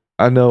mean,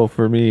 I know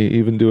for me,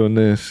 even doing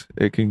this,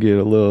 it can get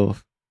a little.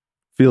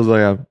 Feels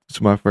like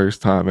it's my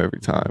first time every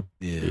time.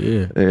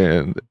 Yeah.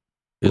 And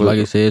It's like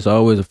I said, it's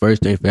always the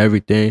first thing for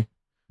everything.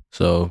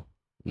 So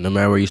no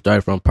matter where you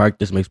start from,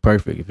 practice makes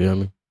perfect. You feel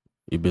me?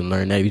 You've been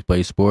learning that. You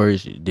play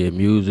sports, you did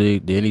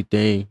music, did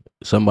anything.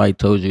 Somebody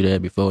told you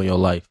that before in your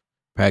life.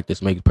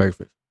 Practice makes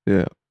perfect.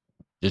 Yeah.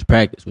 Just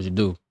practice what you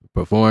do.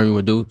 Perform, you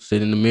would do,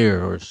 sit in the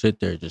mirror or sit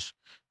there. Just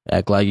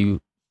act like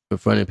you in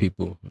front of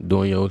people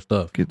doing your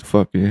stuff. Get the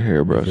fucking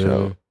hairbrush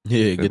out.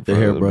 Yeah, get the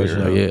hairbrush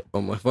out. Yeah.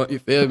 Oh my fuck, you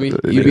feel me?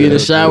 You be in the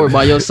shower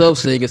by yourself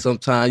singing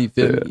sometimes, you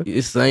feel me?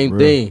 It's the same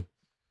thing.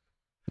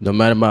 No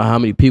matter about how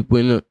many people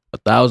in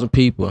 1,000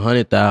 people,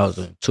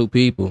 100,000, 2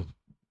 people,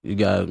 you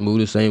gotta move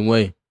the same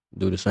way,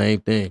 do the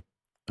same thing.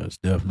 That's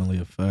definitely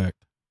a fact.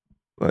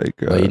 Like,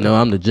 but you know,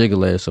 I'm the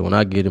jiggle, so when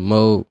I get in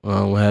mode, I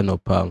don't have no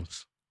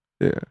problems.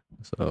 Yeah.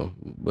 So,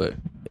 but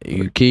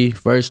you key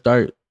first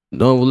start.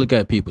 Don't look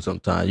at people.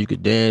 Sometimes you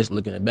could dance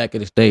looking at the back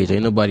of the stage.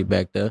 Ain't nobody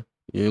back there.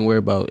 You ain't worry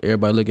about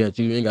everybody looking at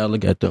you. You ain't gotta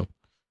look at them.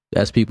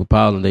 That's people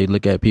problem. They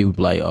look at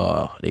people like,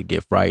 oh, they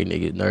get frightened, they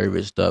get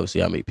nervous, stuff. See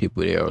how many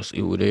people there or see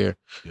who there.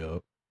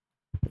 Yep.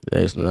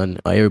 That's nothing.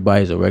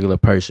 Everybody's a regular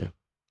person.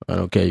 I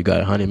don't care. You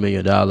got $100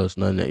 million.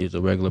 None that is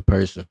a regular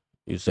person.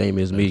 You same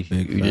as me.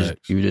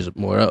 You just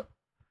more up.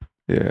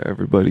 Yeah,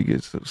 everybody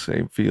gets the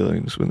same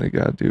feelings when they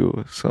got to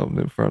do something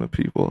in front of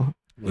people.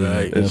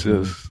 Right. It's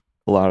just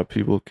a lot of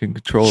people can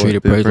control Treat it.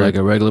 a person like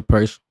a regular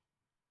person.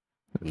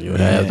 You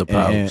have the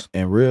problems.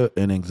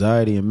 And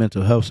anxiety and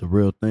mental health's a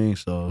real thing.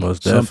 So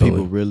Most some definitely.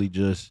 people really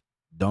just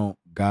don't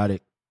got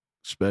it,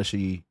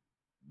 especially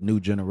new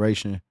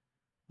generation.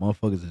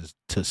 Motherfuckers is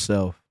to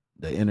self.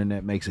 The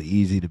internet makes it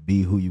easy to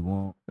be who you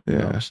want. You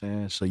know what I'm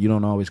saying? So you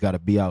don't always got to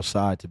be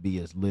outside to be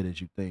as lit as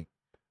you think.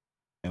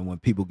 And when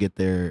people get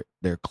their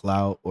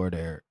clout or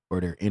their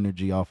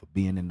energy off of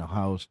being in the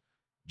house,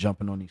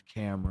 jumping on these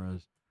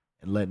cameras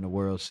and letting the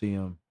world see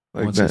them,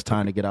 like once it's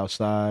time to get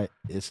outside,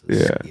 it's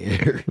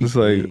scary. It's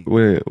like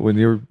when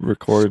you're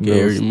recording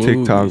Scary those movies.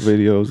 TikTok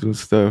videos and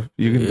stuff,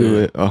 you can do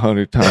it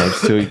 100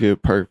 times till you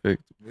get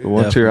perfect. But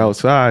once you're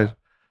outside,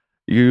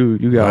 you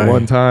got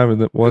one time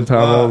and one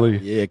time only.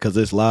 Yeah, because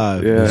it's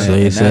live. Yeah, So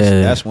and you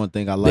said that's one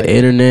thing I like. The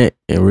internet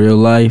and real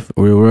life,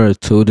 real world,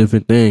 2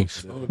 different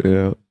things.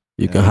 Yeah.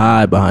 You can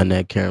hide behind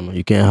that camera.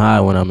 You can't hide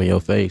when I'm in your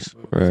face.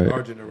 Right.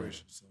 Our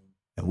generation. So.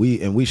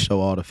 And we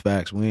show all the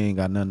facts. We ain't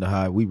got nothing to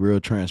hide. We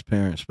real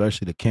transparent,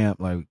 especially the camp.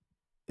 Like,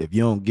 if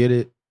you don't get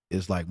it,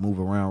 it's like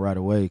move around right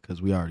away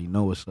because we already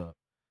know what's up.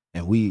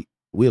 And we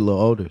a little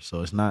older,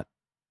 so it's not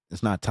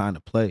time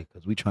to play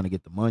because we trying to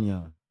get the money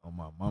on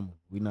my mama.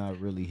 We not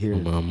really here.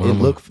 It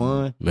look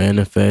fun.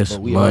 Manifest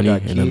but we money all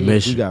got and a kids.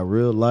 mission. We got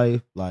real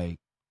life. Like,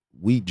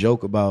 we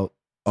joke about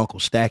Uncle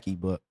Stacky,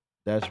 but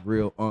that's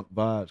real Unc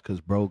vibes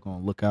because bro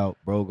gonna look out.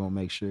 Bro gonna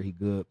make sure he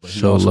good. But he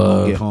Show also love.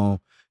 gonna get home,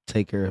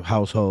 take care of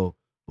household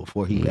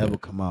before he ever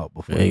come out.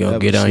 Before And he gonna ever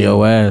get on see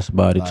your him. ass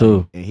about it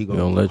too. And he Gonna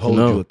gonna let hold you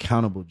know. you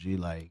accountable, G.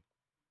 Like,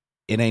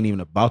 it ain't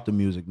even about the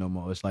music no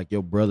more. It's like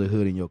your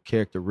brotherhood and your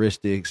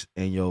characteristics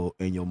and your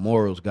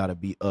morals gotta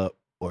be up,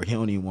 or he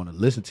don't even want to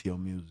listen to your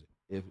music.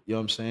 If you know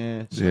what I'm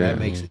saying? So that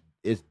makes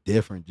it's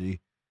different, G.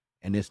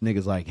 And it's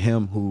niggas like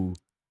him who,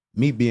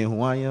 me being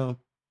who I am,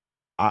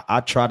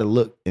 I try to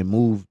look and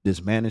move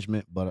this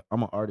management, but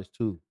I'm an artist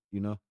too,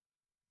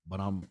 But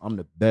I'm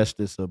the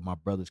bestest of my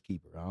brother's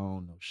keeper. I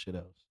don't know shit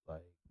else.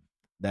 Like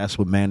that's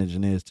what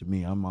managing is to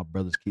me. I'm my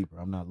brother's keeper.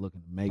 I'm not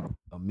looking to make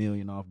 $1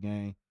 million off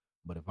Gang,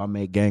 but if I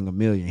make Gang $1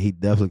 million, he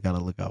definitely got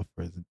to look out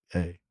for his.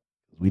 Hey,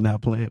 we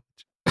not playing with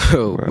you.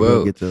 Oh,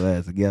 We'll get your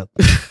ass together.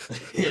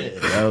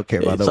 I don't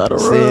care about no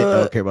percent. I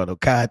don't care about no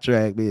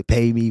contract. Man,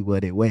 pay me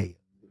what it weighs.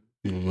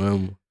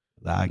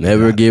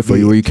 Never get for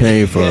you where you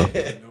came from.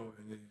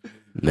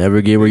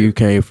 Never get where you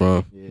came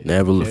from.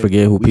 Never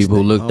forget who people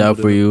who looked out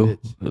for you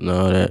and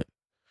all that.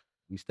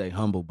 We stay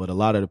humble, but a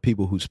lot of the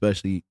people who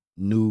especially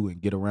knew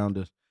and get around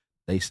us,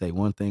 they say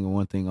one thing and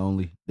one thing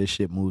only. This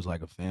shit moves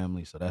like a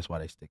family, so that's why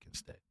they stick and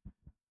stay.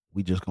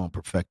 We just gonna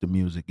perfect the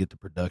music, get the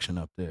production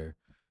up there,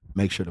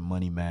 make sure the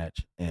money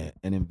match, and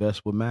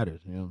invest what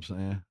matters. You know what I'm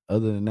saying?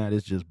 Other than that,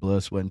 it's just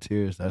blood, sweat, and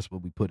tears. That's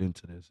what we put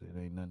into this. It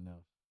ain't nothing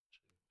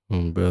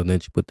else. Bro, then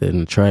you put that in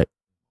the track.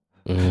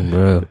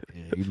 Bro.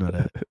 Yeah, you know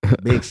that.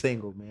 Big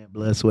single, man.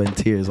 Blood, sweat, and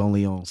tears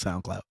only on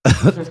SoundCloud.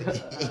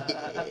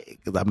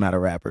 Because I'm not a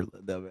rapper.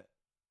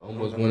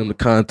 Almost won in the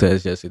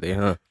contest yesterday,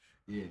 huh?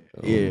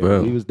 Yeah,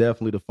 bro. We was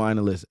definitely the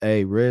finalists.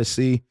 Hey, Red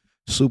Sea,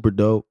 super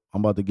dope.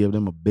 I'm about to give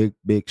them a big,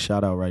 big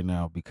shout out right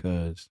now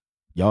because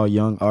y'all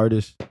young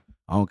artists,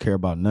 I don't care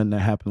about nothing that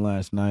happened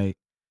last night.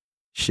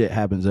 Shit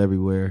happens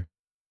everywhere.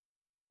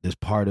 It's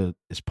part of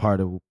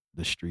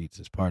the streets.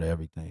 It's part of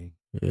everything.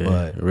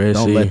 Yeah, but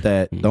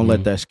don't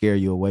let that scare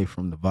you away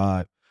from the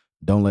vibe.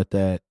 Don't let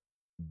that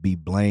be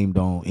blamed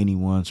on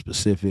anyone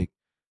specific.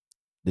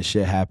 The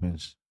shit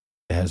happens.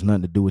 It has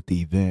nothing to do with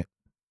the event.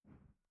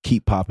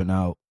 Keep popping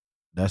out.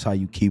 That's how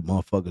you keep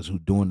motherfuckers who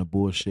doing the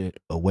bullshit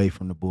away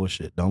from the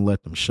bullshit. Don't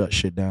let them shut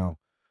shit down.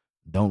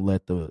 Don't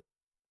let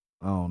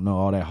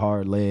all that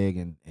hard leg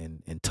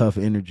and tough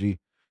energy.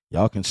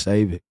 Y'all can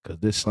save it because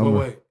this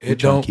summer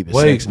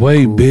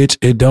bitch.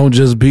 It don't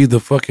just be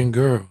the fucking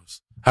girls.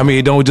 I mean,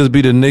 it don't just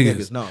be the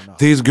niggas. No.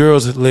 These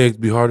girls' legs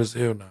be hard as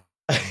hell now.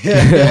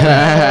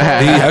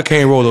 I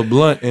can't roll a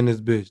blunt in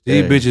this bitch.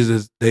 These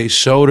bitches they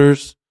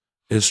shoulders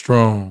is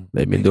strong.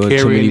 They been doing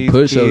too many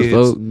push-ups,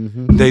 folks.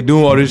 Mm-hmm. They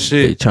doing all this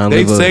shit.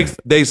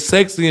 They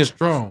sexy and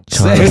strong.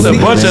 It's a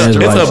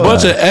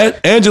bunch of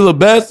Angela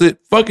Bassett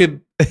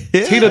fucking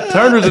Tina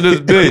Turner's in this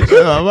bitch.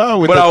 But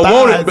I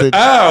want it.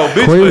 Ow,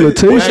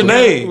 bitch. What's your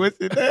name? What's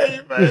your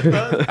name,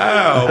 man?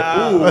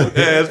 Ow. Ooh,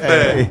 ass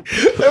fat.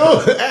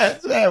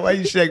 Ass fat. Why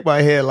you shake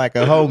my head like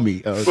a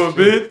homie? But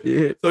bitch.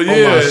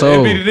 Yeah.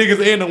 So it be the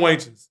niggas and the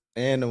wenches.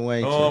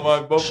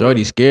 Oh my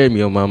Shorty scared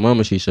me on my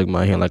mama. She shook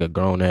my hand like a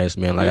grown ass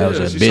man, like I was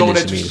in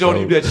business meeting. She showed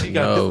you that she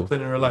got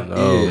discipline in her life.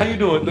 No. How you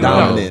doing?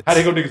 Dominance. How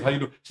they go, niggas? How you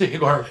doing? Shit, it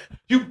gonna hurt.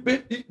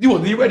 You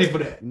wasn't ready for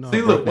that. No,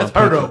 see, look, that's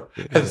her though.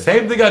 That's the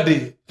same thing I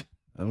did.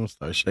 I'm gonna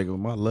start shaking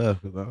with my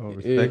left because I don't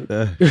respect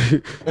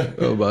that.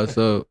 Oh, about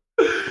so.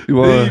 Do you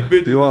want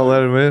to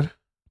let him in?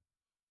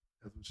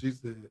 That's what she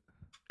said.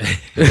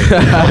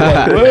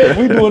 What?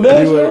 We doing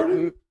that,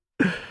 Shorty?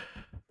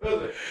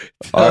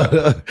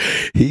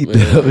 He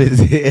dumb as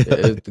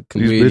hell.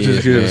 These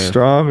bitches getting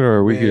strong or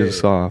are we getting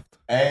soft?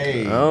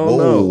 Hey, I don't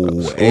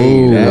know.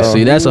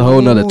 Hey, that's a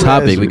whole nother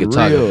topic we could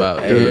talk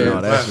about. Hey,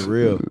 no, that's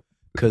real.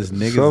 Because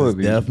niggas is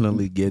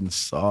definitely getting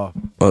soft.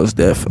 Most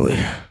definitely.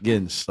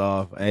 Getting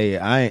soft.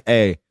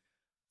 Hey,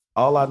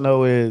 all I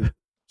know is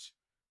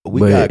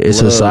it's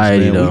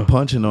society, man. Though. We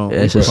punching on.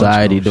 It's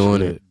society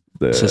doing it.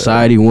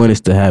 Society wants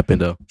it to happen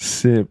though.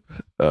 Simp.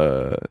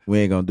 We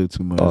ain't gonna do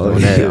too much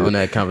on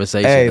that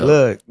conversation. Hey, though.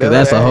 Look,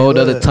 that's a whole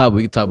other topic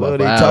we can talk about.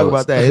 Talk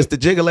about that. It's the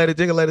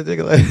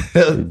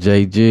jiggler.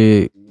 Jay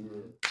Jigg.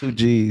 2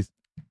 G's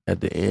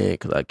at the end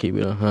because I keep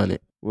it 100.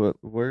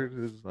 Where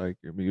does like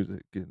your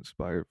music get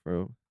inspired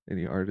from?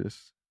 Any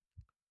artists?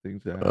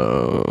 Things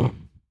that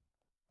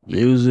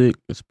music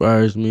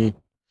inspires me. I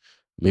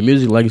mean,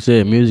 music, like you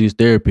said, music is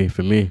therapy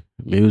for me.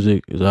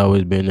 Music has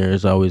always been there.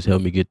 It's always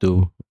helped me get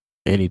through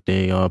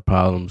anything, all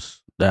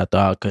problems that I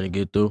thought I couldn't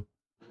get through.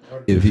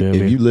 If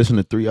you listen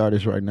to 3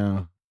 artists right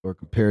now or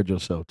compared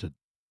yourself to,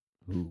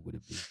 who would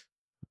it be?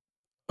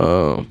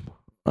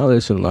 I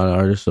listen to a lot of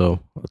artists. So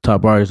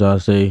top artists I'll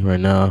say right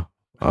now,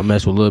 I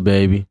mess with Lil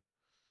Baby.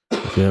 You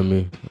feel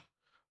me?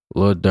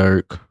 Lil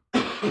Durk.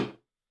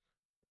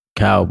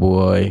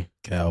 Cowboy.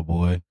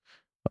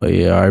 Oh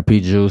yeah,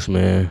 R.P. Juice,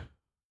 man.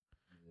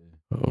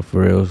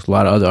 For real, there's a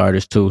lot of other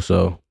artists too.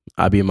 So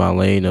I be in my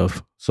lane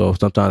of. So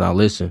sometimes I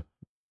listen.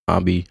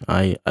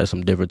 I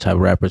some different type of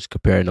rappers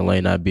comparing the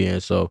lane I be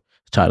in. So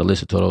try to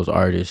listen to those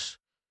artists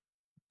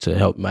to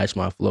help match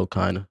my flow,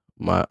 kind of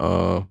my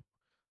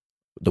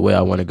the way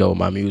I want to go with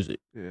my music.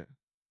 Yeah,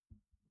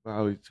 I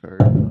always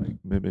heard like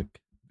mimic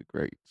the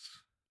greats.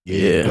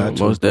 Yeah,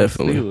 most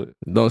definitely.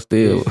 Don't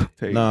steal.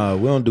 Nah,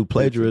 we don't do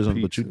plagiarism,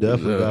 but you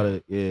definitely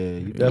gotta. Yeah,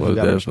 you definitely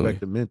gotta respect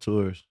the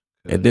mentors.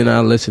 And then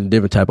I listen to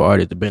different type of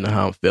artists depending on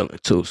how I'm feeling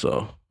too.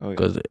 So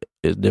because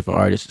it's different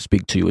artists that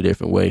speak to you a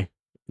different way,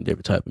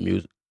 different type of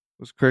music.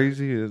 What's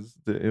crazy is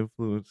the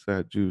influence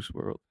that Juice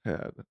WRLD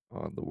had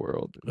on the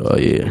world. Oh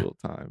yeah, real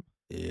time.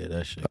 Yeah,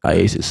 that shit. I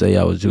used to say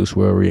I was Juice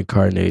WRLD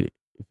reincarnated.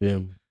 You feel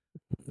me?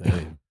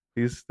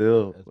 He's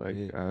still That's like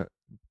big.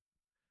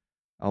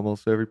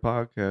 almost every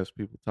podcast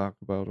people talk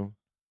about him.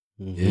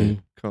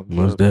 Mhm. Comes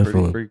Most up pretty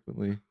definitely.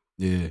 frequently.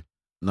 Yeah.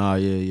 Nah,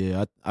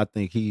 yeah. I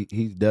think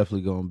he's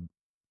definitely gonna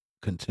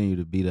continue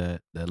to be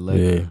that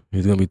legend. Yeah,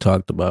 he's gonna be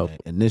talked about.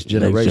 And this Next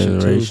generation,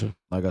 generation. too,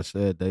 like I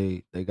said,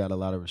 they got a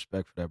lot of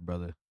respect for that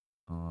brother.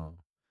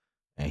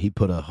 And he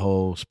put a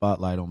whole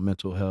spotlight on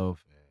mental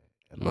health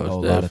and a Most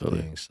whole lot of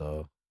definitely. things.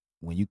 So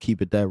when you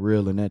keep it that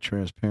real and that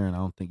transparent, I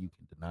don't think you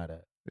can deny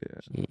that.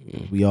 Yeah.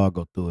 Mm-mm. We all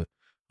go through it.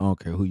 I don't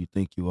care who you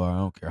think you are. I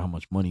don't care how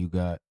much money you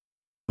got.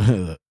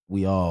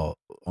 We all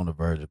on the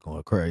verge of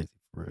going crazy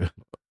for real.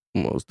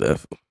 Most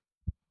definitely.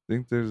 I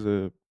think there's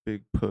a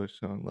big push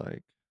on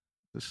like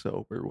the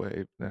sober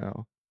wave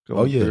now.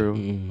 Oh, yeah.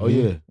 Through. Oh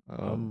yeah.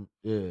 Um,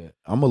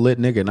 I'm a lit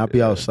nigga and I be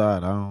yeah.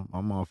 outside.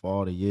 I'm off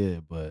all the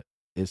year, but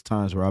it's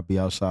times where I be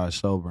outside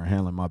sober and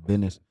handling my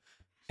business,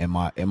 and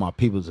my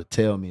peoples will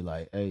tell me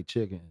like, "Hey,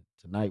 chicken,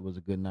 tonight was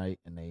a good night,"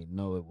 and they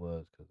know it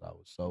was because I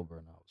was sober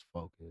and I was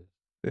focused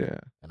yeah.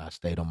 and I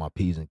stayed on my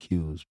P's and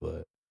Q's.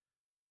 But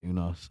you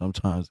know,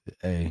 sometimes,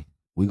 hey,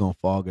 we gonna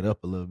fog it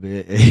up a little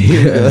bit.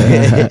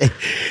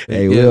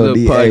 Hey, Get a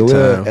little party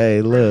time.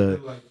 hey,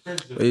 look.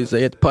 What you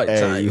say at the party Hey,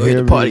 time? you Go hit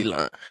hear the party me?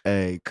 line.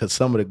 Hey, cause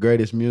some of the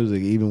greatest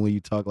music, even when you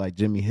talk like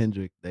Jimi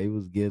Hendrix, they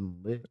was getting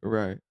lit.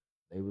 Right.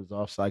 They was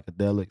off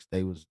psychedelics.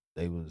 They was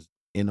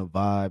in a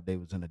vibe. They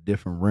was in a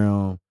different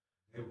realm.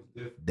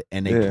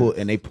 And they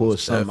Yeah. pulled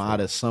something out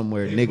of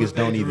somewhere niggas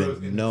don't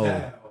even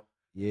know.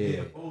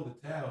 Yeah,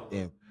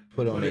 And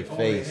put on their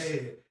face.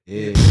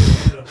 Yeah.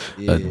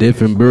 A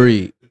different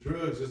breed. The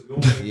drugs just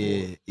going.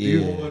 Yeah.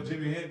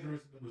 Jimi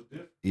Hendrix was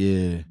different.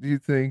 Yeah. Do you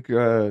think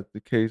the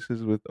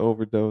cases with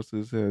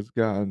overdoses has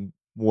gotten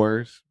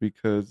worse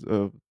because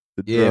of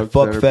the Yeah, drugs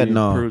fuck that are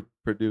fentanyl. being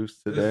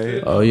produced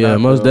today? Oh yeah,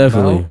 Not most the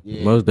definitely. amount?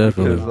 Yeah. Most Because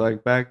definitely.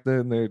 like back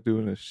then they're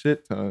doing a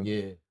shit ton.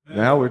 Yeah.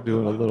 Now we're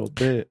doing a little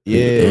bit.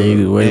 Yeah. And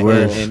you way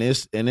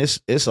worse. And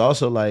it's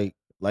also like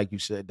you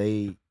said,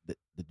 the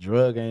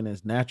drug ain't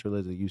as natural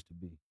as it used to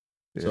be.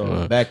 So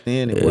Yeah. back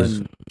then it It's-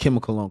 wasn't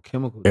chemical on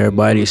chemical.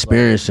 Everybody It was like-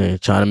 experiencing,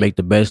 trying to make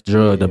the best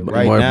drug, Yeah, the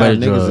right more now better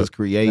niggas drug. is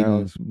creating. Now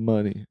it's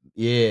money.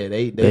 Yeah,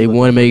 They looking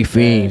want to make for the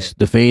bag. fiends.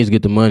 The fiends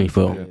get the money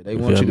for. Yeah, they You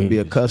want feel you to me? be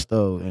a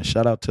custo, and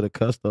shout out to the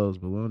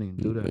custos, but we don't even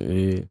do that.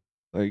 Yeah.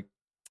 Like,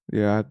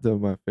 yeah, I've done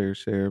my fair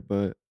share,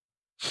 but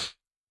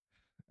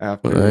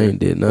after I ain't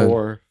did nothing.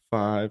 4 or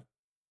 5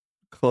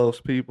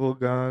 close people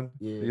gone,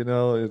 Yeah. you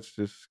know, it's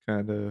just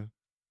kind of,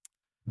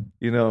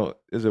 you know,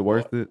 is it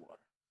worth it?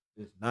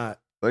 It's not.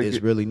 Like,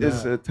 It's really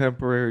It's not. a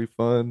temporary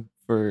fun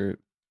for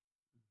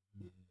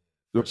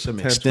the For some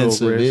potential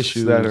extensive risks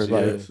issues, that are yeah.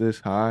 like this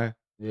high,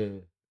 Yeah,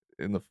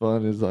 and the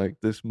fun is like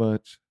this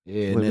much.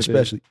 yeah, and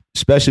Limited.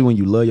 especially when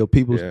you love your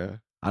people. Yeah,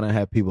 I done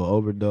had people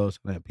overdose.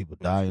 I done had people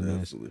die in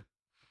this.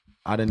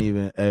 I didn't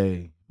even.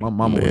 Hey, my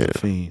mama was Man. a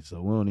fiend,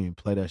 so we don't even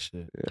play that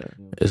shit.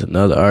 yeah. It's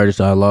another artist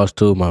I lost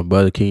too. My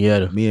brother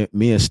Kenyatta. Me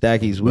and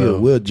Stackies,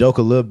 Well. we'll joke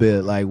a little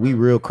bit like we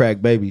real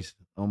crack babies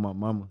on my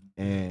mama,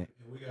 and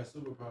We got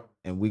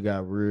superpowers. we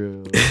got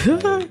real.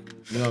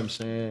 Like, you know what I'm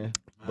saying?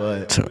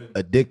 But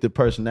addictive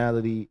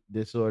personality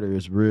disorder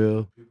is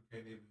real. People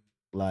can't even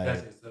Like,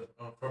 detach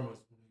themselves from us.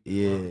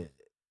 yeah,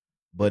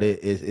 but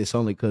it's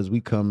only because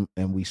we come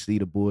and we see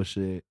the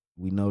bullshit.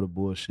 We know the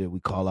bullshit. We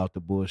call out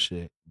the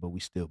bullshit, but we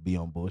still be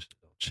on bullshit.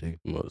 Don't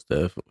you? Most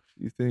definitely.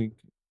 You think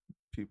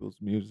people's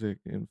music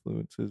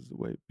influences the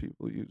way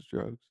people use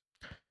drugs?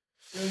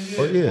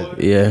 Oh, yeah. boy.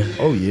 Yeah.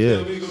 Oh,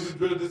 yeah. We gonna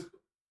do drugs.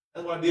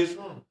 That's why I did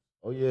shrooms.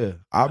 Oh yeah,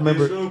 I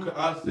remember.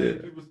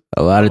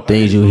 A lot of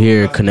things you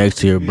hear connects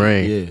to your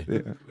brain. Yeah,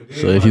 Yeah.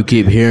 So if you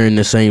keep hearing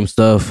the same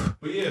stuff,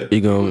 you're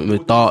you're gonna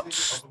with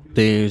thoughts,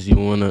 things you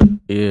wanna.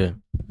 Yeah,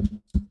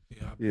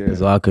 Yeah. it's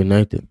all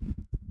connected.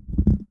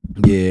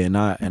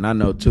 yeah, and I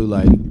know too.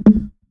 Like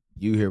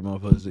you hear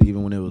motherfuckers,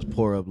 even when it was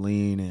Pour Up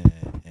Lean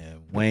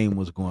and Wayne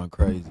was going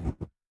crazy,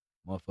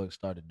 motherfuckers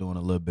started doing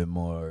a little bit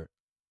more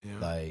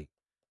like.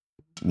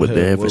 But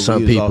then for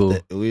some people,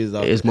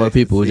 it's more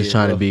people who just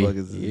trying to be.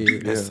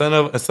 Yeah.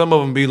 And some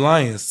of them be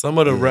lying. Some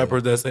of the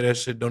rappers that say that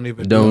shit don't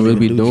even Don't really even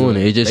be do doing drugs.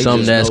 it. It's just They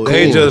something just that's know cool.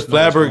 They just It's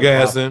gonna pop.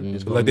 flabbergasting,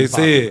 It's gonna like be they said.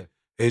 popular.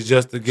 It's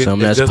just to get.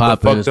 Something It's that's just to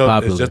popping fuck is up.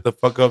 popular. It's just to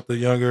fuck up the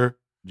younger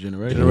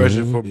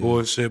generation Mhm. for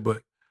bullshit.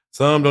 But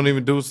some don't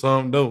even do.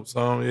 Some don't.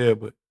 Some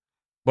but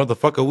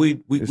motherfucker,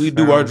 we It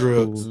do our sounds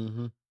drugs. cool.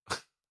 Mm-hmm.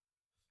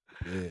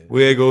 Yeah.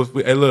 We ain't go.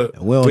 Hey, look,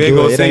 And we don't we ain't do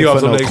gonna it. It send ain't you off for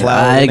some no nigga.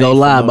 clout. I It ain't gonna for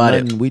lie no about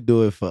it. nothing. We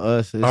do it for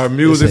us. Our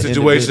music it's an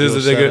situations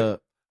individual that nigga-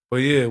 setup. But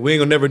yeah, we ain't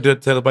gonna never tell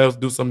somebody else to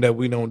do something that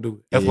we don't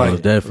do. That's Yeah. like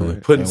Most definitely.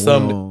 putting And we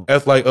something. don't-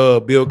 That's like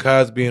Bill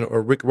Cosby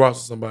or Rick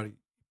Ross or somebody.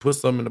 Put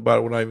something in the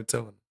bottle without even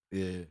telling them.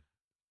 Yeah.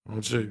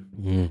 I'm sure.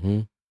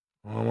 Mm-hmm.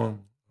 I'm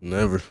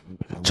Never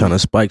trying to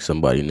spike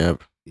somebody. Never.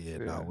 Yeah,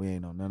 nah, we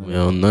ain't on none of We that.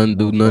 don't none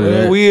do none of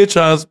Man, that. we here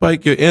trying to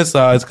spike your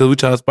insides because we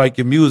trying to spike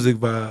your music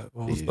vibe.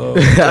 Yeah. Stuff.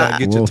 We trying to We get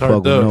you don't fuck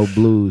turned with up. no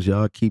blues.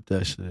 Y'all keep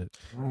that shit.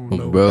 I don't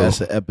know. Bro,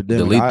 That's an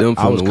epidemic. delete them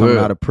I from was the coming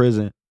world. out of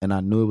prison and I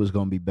knew it was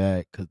gonna be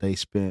bad because they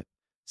spent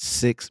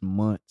 6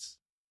 months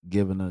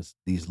giving us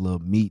these little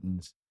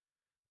meetings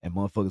and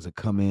motherfuckers will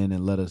come in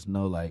and let us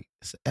know like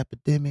it's an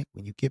epidemic.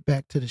 When you get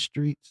back to the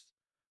streets,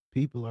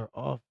 people are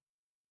off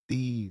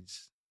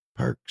these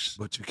perks.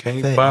 But you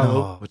can't Fentanyl.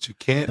 follow. But you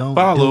can't Don't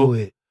follow do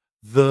it.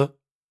 the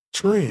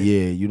trend.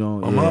 Yeah, you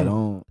don't.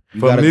 Don't. You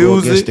For gotta go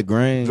music, against the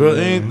grain. for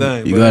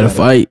anything. You gotta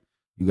fight.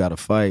 You gotta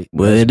fight.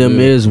 But them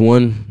is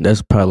one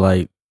that's probably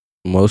like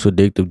most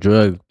addictive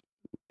drug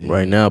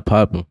right now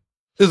popping.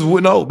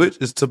 Bitch.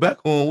 It's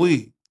tobacco and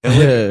weed. And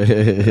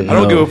liquor. I I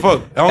don't give a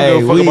fuck. I don't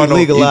give a fuck about no.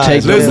 legalized. You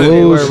take them Listen,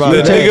 blues, the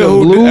you take nigga them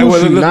who- blues,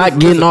 listen, you're not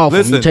getting off them.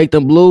 listen. You take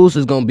them blues,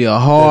 it's gonna be a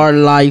hard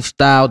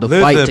lifestyle to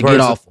fight to get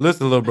off.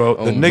 Listen, little bro.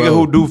 The Oh, nigga bro.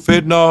 who do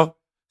fentanyl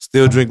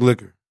still drink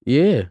liquor.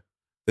 Yeah,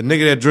 The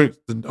nigga that drinks,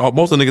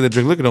 most of the niggas that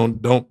drink liquor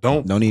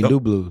don't even do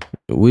blues.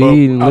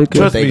 weed and liquor.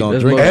 Trust me, gonna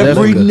that's drink most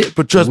every definitely-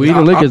 but trust Weed me,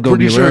 and liquor's I'm gonna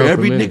pretty be sure around for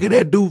every a minute. nigga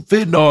that do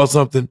fentanyl or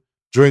something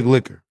drink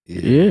liquor.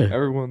 Yeah,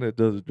 Everyone that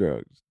does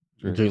drugs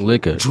drink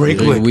liquor, Drink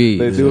liquor. weed.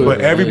 They do it.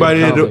 But everybody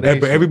that do,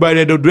 Combination. everybody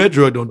that do that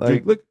drug don't Like,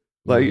 drink liquor.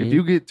 Like if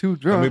you get too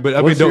drunk,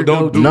 what's your don't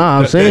go-to? do. Nah,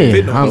 I'm that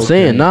saying, fentanyl. I'm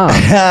saying, nah.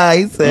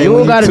 He said, You don't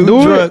when gotta too do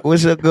it. drunk,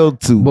 what's your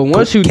go-to? But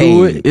once you do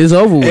Cocaine. it, it's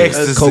over with.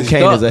 Ecstasy. Cocaine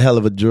Stop. is a hell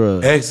of a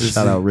drug. Ecstasy.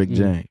 Shout out Rick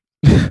James.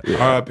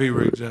 R.I.P.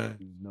 Rick James.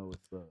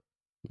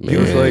 He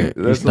was like, Man,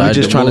 that's he like We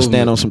just started trying to the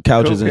stand on movement. some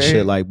couches and Cocaine.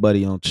 shit like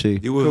Buddy on Chi.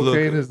 You was cocaine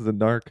looking. is the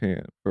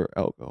Narcan for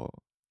alcohol.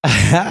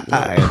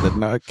 The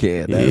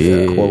Narcan. That's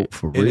a Yeah. quote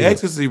for And real.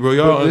 ecstasy, bro. But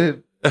Y'all.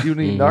 then you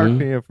need Mhm.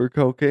 Narcan for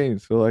cocaine.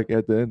 So like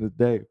at the end of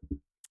the day,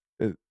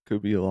 it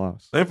could be a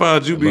loss. They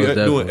found you be Most doing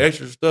definitely.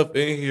 extra stuff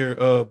in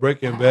here.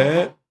 Breaking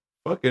Bad.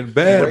 Fucking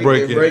bad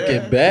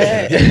breaking.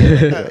 Bad.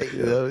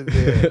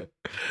 Yeah.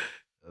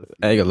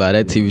 I ain't gonna lie,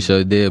 that TV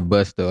show did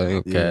bust though. I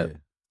ain't Yeah. cap.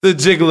 The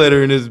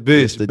jiggler in this It's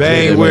bitch. the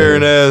Bang jiggler.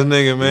 wearing ass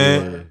nigga,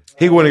 man.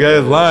 He went and got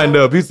his lined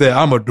up. He said,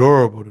 I'm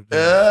adorable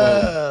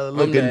today.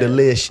 Looking that.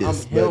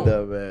 delicious. I'm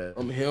him. Man.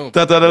 I'm him.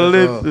 Tata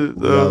delicious.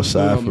 We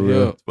outside I'm for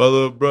real. him. My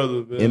little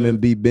brother, man.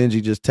 MMB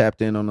Benji just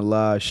tapped in on the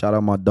live. Shout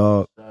out my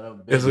dog.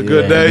 It's a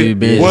good Yeah, day. dude,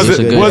 bitch, Was it's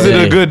it a good was it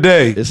day. a good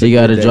day? It's He a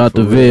got good to day drop for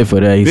the real. vid for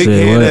that. He Big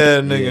said, head what?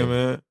 ass nigga,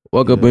 man.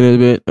 Woke up in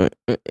this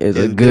bit. It's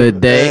a good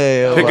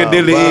day. Damn,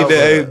 Piccadilly wow, eat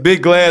that. wow.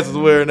 Big glasses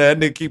wearing that.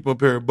 Nigga keep a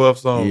pair of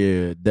buffs on.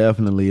 Yeah,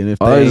 definitely. And if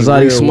All they this ain't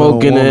exotic real,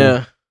 smoke we in don't want 'em.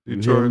 there. You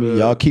hear Detroit, me?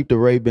 Y'all keep the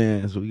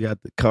Ray-Bans. We got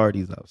the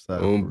Cardis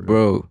outside. for real.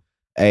 Bro.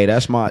 Hey,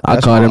 that's my I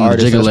that's call my them the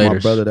artist. That's my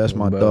Jiggalators. brother. That's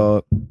my Bro.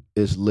 dog.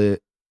 It's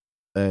lit.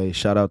 Hey,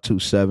 shout out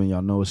 27.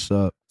 Y'all know what's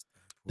up.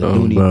 The Oh,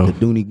 Dooney, bro.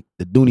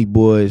 the Dooney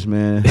boys,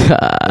 man.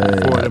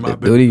 The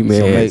Duty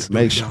man.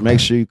 So make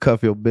sure you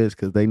cuff your bitch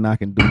because they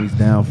knocking Doonies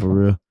down for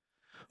real.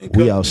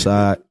 We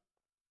outside.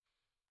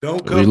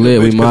 Don't We come lit,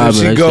 to we bitch, 'cause mobbing. if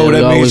she That go, shit, we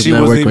that means always she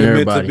wasn't network even with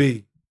meant to everybody.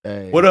 be.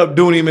 Hey. What up,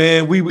 Dooney,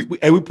 man?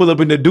 We pull up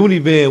in the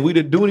Dooney van. We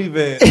the Dooney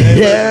van.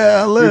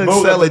 Yeah, We look,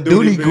 both selling got the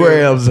Dooney Dooney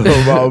grams on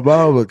my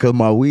mama because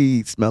my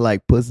weed smell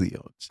like pussy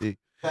on shit.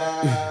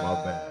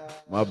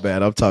 My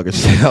bad. I'm talking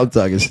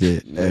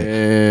shit. Hey.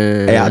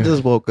 Man. Hey, I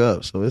just woke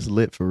up, so it's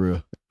lit for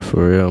real.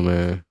 For real,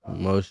 man.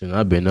 Emotion.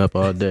 I've been up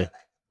all day.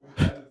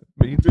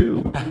 Me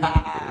too.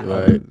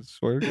 Right. I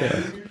swear to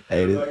God.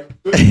 Hey,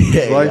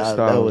 this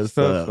lifestyle is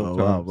tough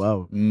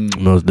wow.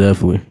 Most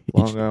definitely.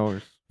 Long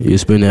hours. You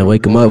spend that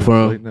wake 'em up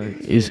from. Late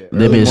nights.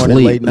 They been Late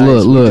sleep.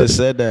 nights. Look.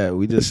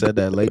 We just said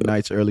that. Late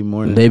nights, early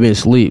morning. They been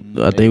sleep.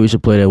 I think we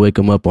should play that wake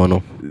 'em up on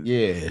them.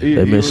 Yeah. He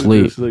been was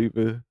sleep. just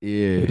sleeping.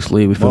 Yeah.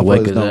 Sleep. We finna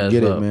wake Motherfuckers his don't ass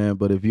get up. it, man.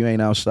 But if you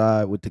ain't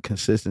outside with the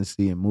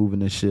consistency and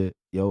moving and shit,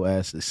 your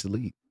ass is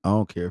sleep. I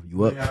don't care if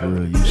you up for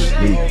real, you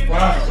sleep.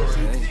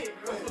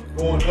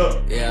 Going up.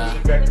 Yeah.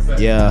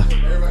 Yeah.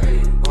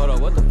 Hold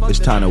on, what the fuck? It's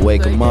that time to nigga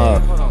wake say? 'em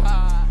up. Hold on.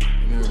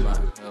 Let me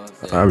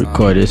remind- I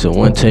recorded this in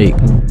one take.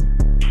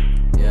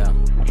 Yeah.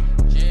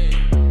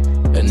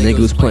 That nigga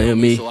was playing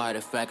me. So I had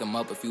to fack him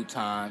up a few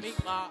times.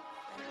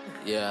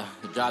 Yeah,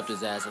 he dropped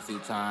his ass a few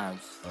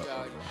times.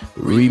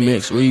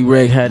 Remix,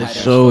 re-rec had to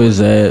show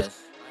his ass.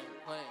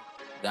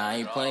 I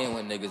ain't playing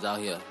with niggas out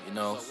here, you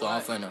know, so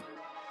I'm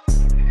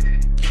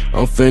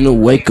I'm finna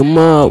wake 'em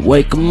up,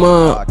 wake 'em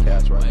up.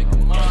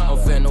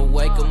 finna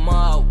wake 'em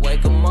up,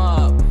 wake 'em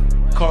up.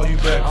 Call you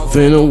back.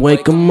 Finna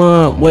wake 'em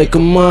up, wake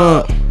 'em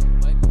up.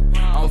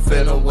 I'm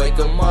finna wake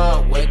 'em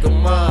up, wake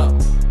 'em up.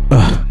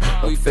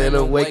 We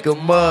finna wake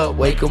 'em up,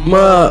 wake 'em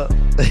up.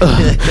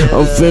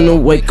 I'm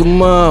finna wake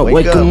 'em up,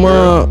 wake 'em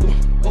up.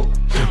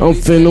 I'm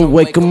finna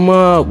wake 'em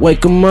up,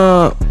 wake 'em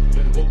up.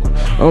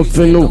 I'm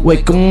finna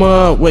wake 'em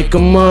up, wake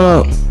 'em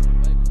up.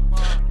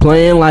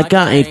 Playing like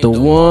I ain't the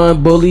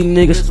one, bully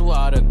niggas.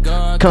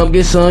 Come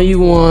get some, you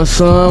want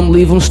some,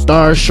 leave them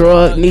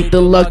starstruck. Need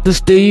the luck to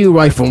steal you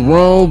right from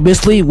wrong.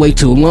 Bitch, sleep way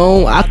too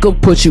long, I could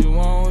put you.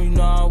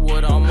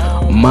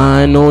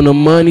 Mine on the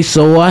money,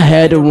 so I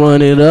had to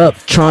run it up.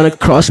 Tryna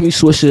cross me,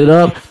 switch it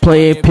up.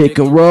 Playing pick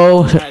and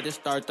roll.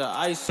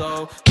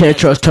 Can't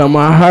trust, turn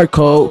my heart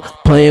cold.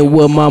 Playing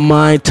with my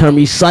mind, turn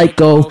me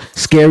psycho.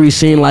 Scary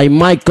scene like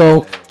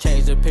Michael.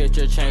 Change the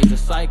picture, change the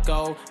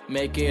psycho.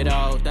 Make it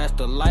out, that's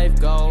the life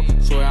goal.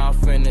 Swear I'm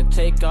finna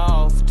take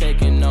off,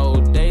 taking no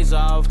days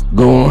off.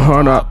 Going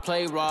hard up.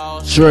 Play raw,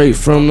 Straight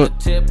from the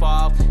tip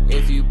off.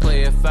 If you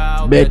play it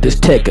foul, bet this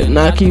tech can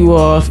knock you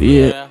off.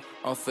 Yeah.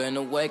 I'm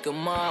finna wake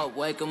 'em up,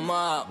 wake 'em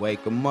up.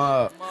 Wake 'em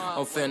up.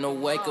 I'm finna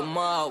wake 'em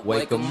up,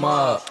 Wake 'em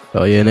up.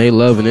 Oh yeah, and they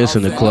loving this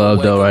in the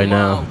club though right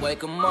now.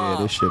 Yeah,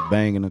 this shit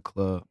bang in the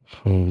club.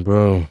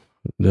 Bro,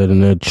 that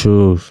and that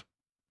choose.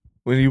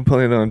 When you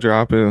plan on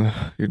dropping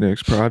your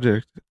next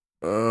project?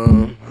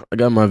 I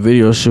got my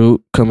video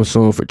shoot coming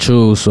soon for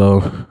Choose,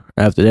 so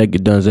after that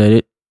get done at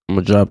it, I'm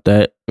gonna drop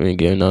that. We ain't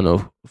getting on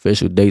no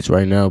official dates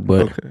right now,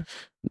 but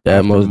that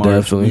After most March,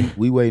 definitely.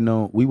 We waiting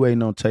on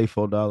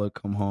Tay4 Dollar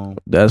come home.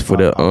 That's for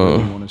the I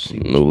really wanna see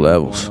what's new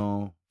levels. going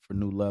on for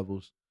new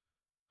levels.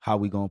 How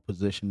we gonna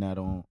position that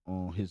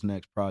on his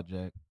next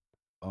project?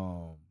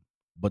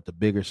 But the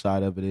bigger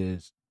side of it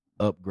is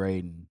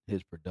upgrading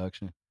his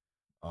production.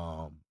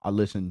 I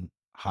listen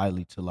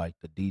highly to like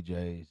the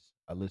DJs.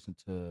 I listen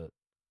to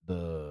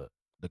the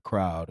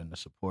crowd and the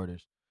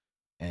supporters,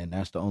 and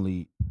that's the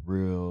only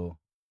real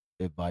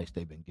advice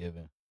they've been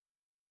given.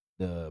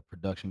 The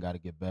production got to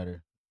get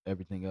better.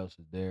 Everything else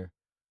is there.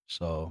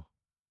 So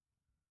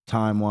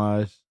time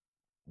wise,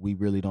 we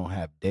really don't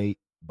have date,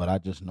 but I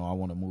just know I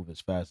want to move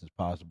as fast as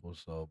possible.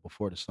 So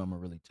before the summer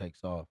really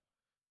takes off,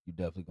 you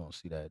definitely gonna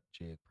see that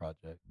Jig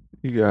project.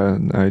 You got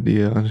an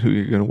idea on who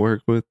you're gonna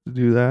work with to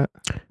do that?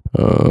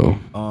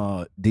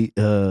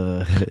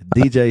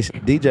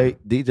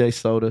 DJ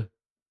Soda,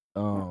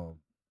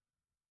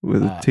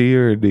 With a T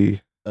or a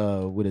D?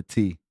 with a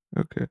T.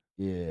 Okay.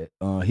 Yeah,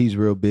 he's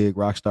real big,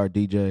 Rockstar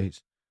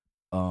DJs,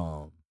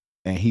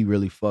 and he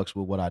really fucks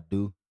with what I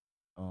do.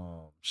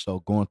 So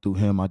going through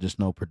him, I just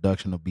know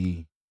production will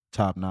be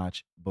top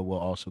notch, but we'll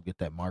also get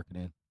that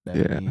marketing that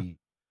we need.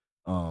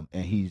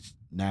 And he's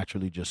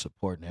naturally just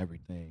supporting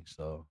everything.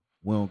 So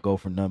we don't go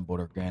for nothing but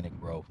organic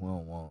growth. We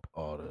don't want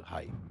all the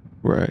hype.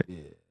 Right.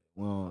 Yeah,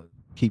 we don't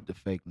keep the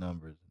fake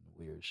numbers and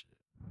the weird shit.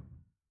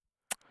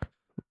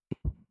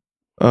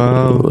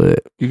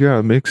 You got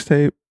a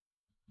mixtape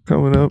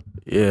coming up?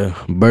 Yeah,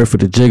 Birth of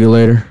the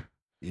Jiggulator.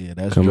 Yeah,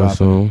 that's coming dropping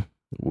soon.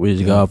 We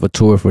just got off a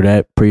tour for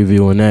that,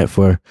 previewing that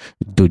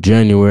through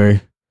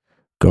January.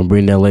 Gonna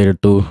bring that later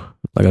through.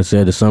 Like I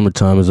said, the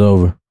summertime is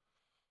over.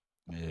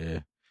 Yeah,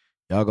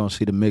 y'all gonna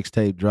see the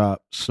mixtape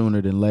drop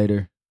sooner than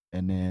later,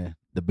 and then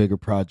the bigger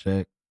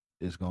project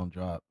is gonna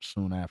drop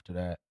soon after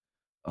that.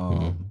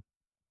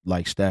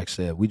 Like Stack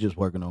said, we just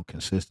working on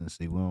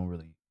consistency. We don't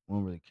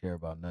really care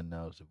about nothing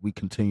else. If we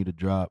continue to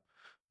drop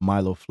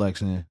Milo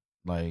flexing,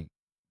 like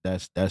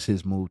that's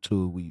his move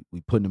too. We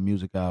putting the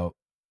music out,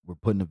 we're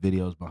putting the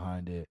videos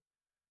behind it.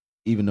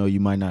 Even though you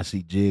might not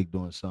see Jig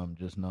doing something,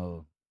 just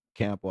know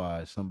camp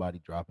wise, somebody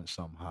dropping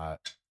something hot.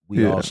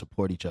 We all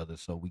support each other,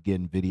 so we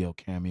getting video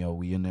cameo.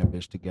 We in that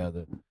bitch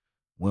together.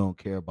 We don't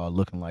care about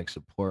looking like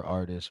support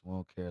artists. We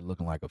don't care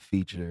looking like a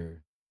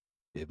feature.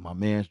 If my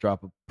man's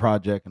drop a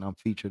project and I'm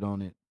featured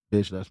on it,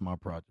 bitch, that's my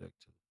project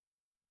too.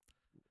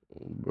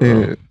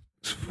 Yeah,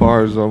 as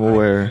far as I'm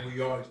aware,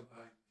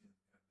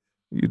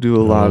 you do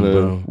a lot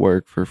of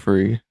work for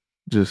free.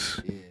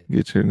 Just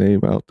get your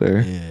name out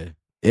there. Yeah,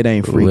 it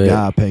ain't free.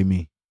 God pay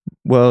me.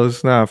 Well,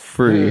 it's not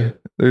free.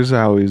 There's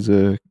always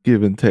a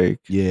give and take.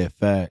 Yeah,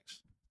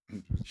 facts.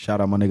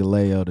 Shout out my nigga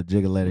Leo, the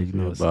Jiggulator. You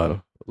know what's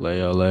up.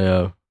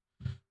 Leo.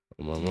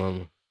 My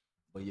mama.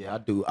 But yeah,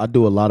 I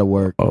do a lot of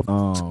work.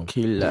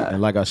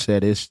 And like I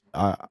said,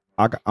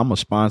 I'm a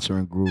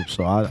sponsoring group,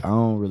 so I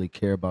don't really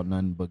care about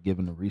nothing but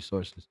giving the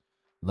resources,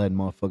 letting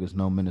motherfuckers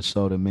know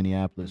Minnesota,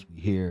 Minneapolis, we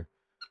here.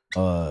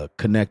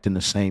 Connecting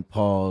the St.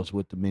 Paul's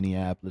with the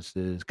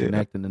Minneapolises,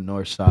 connecting the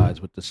North Sides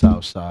with the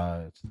South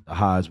Sides, the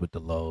highs with the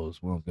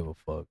lows. We don't give a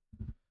fuck.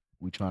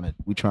 We trying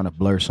to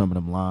blur some of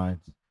them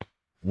lines.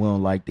 We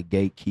don't like the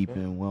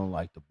gatekeeping. We don't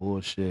like the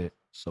bullshit.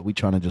 So we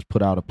trying to just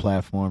put out a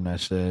platform that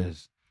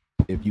says,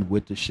 if you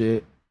with the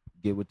shit,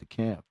 get with the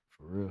camp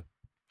for real.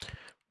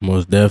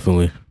 Most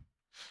definitely.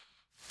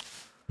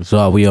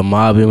 So we are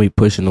mobbing, we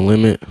pushing the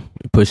limit,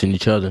 we pushing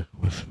each other.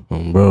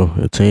 Bro,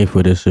 a team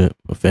for this shit,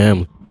 a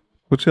family.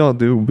 What y'all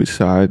do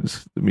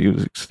besides the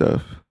music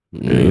stuff?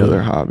 Any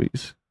other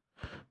hobbies?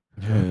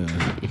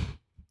 Yeah.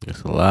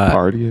 It's a lot.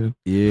 Partying.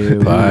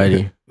 Yeah.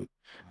 Party.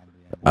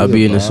 We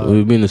be in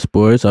the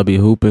sports. I be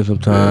hooping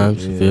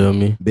sometimes. You feel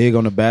me? Big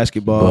on the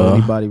basketball.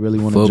 Anybody really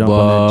want to jump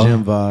on that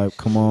gym vibe?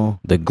 Come on.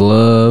 The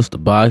gloves, the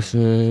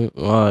boxing,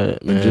 all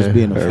that, man. Just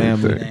being a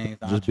family.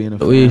 Just being a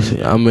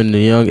family. I'm in the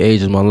young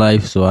age of my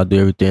life, so I do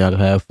everything I can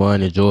have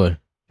fun, enjoy. You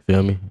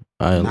feel me?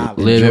 I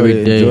live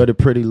every day. Enjoy the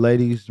pretty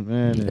ladies,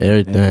 man.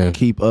 Everything. And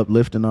keep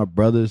uplifting our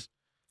brothers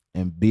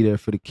and be there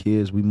for the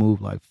kids. We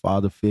move like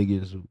father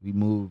figures. We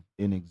move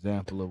an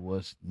example of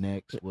what's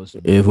next.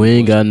 If we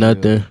ain't got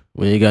nothing,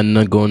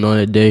 going on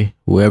that day,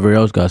 whoever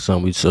else got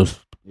something, we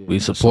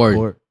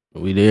support.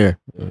 We there.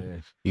 Yeah.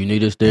 You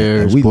need us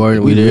there. And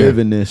supporting. We there. live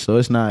in this, so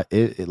it's not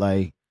it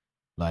like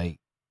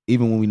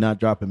even when we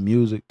not dropping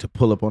music, to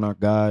pull up on our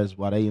guys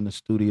while they in the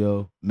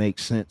studio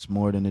makes sense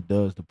more than it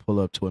does to pull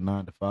up to a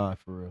 9-to-5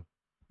 for real.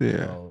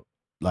 Yeah. So,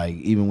 like,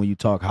 even when you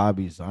talk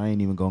hobbies, I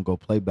ain't even gonna go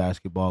play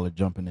basketball or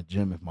jump in the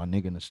gym. If my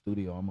nigga in the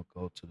studio, I'm gonna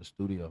go to the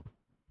studio.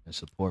 and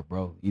support,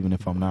 bro. Even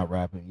if I'm not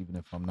rapping, even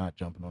if I'm not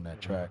jumping on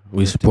that track,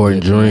 We just to supporting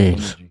give them that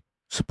dreams. energy.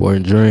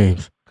 Supporting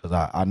dreams. Cause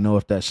I know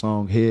if that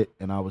song hit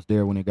and I was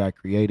there when it got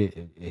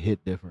created, it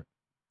hit different.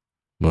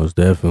 Most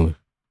definitely.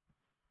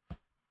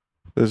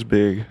 That's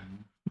big.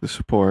 The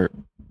support.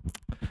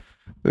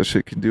 That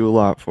shit can do a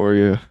lot for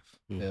you.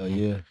 Hell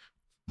yeah.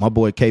 My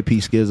boy KP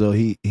Skizzo,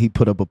 he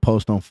put up a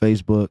post on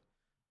Facebook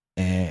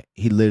and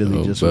he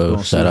literally just was bro.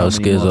 gonna see Shout how out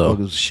many Skizzo. motherfuckers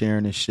was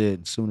sharing this shit.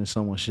 And as soon as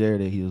someone shared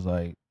it, he was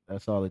like,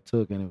 that's all it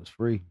took and it was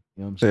free.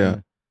 You know what I'm saying? Yeah.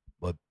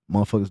 But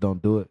motherfuckers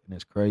don't do it and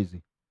it's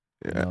crazy.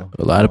 Yeah. You know?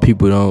 A lot of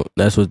people don't.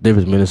 That's what's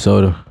different.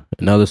 Minnesota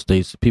and other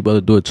states, people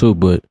do it too,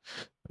 but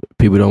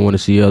people don't want to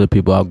see other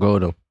people outgrow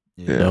them.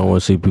 Yeah. They don't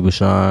want to see people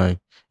shine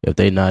if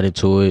they not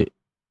into it,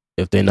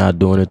 if they not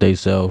doing it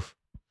themselves,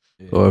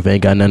 Yeah. or if it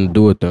ain't got nothing to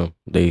do with them.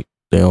 They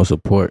don't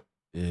support.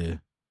 Yeah.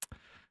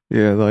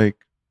 Yeah, like,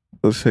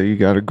 let's say you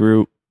got a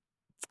group,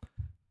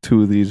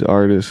 two of these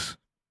artists,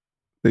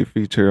 they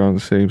feature on the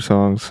same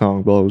song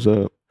blows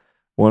up.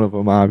 One of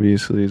them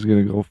obviously is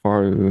going to go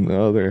farther than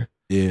the other.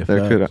 Yeah.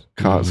 That could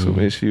cause some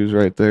issues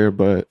right there,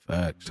 but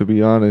Facts. to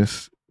be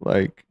honest,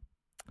 like,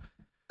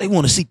 They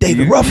want to see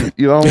David Ruffin.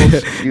 you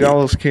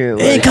almost can't,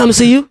 They ain't like, come to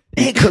see you.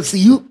 They ain't come see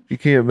you. you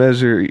can't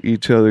measure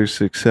each other's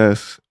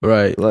success.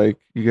 Right. Like,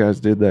 you guys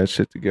did that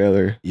shit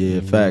together. Yeah,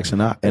 facts.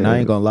 And I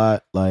ain't gonna lie,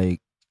 like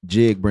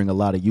Jig bring a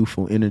lot of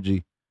youthful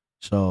energy.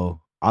 So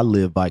I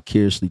live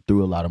vicariously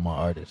through a lot of my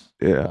artists.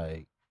 Yeah.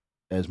 Like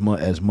as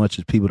much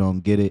as people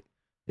don't get it,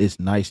 it's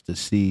nice to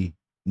see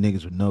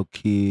niggas with no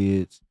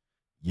kids,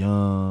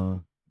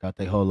 young, got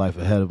their whole life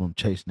ahead of them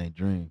chasing their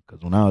dream. Cause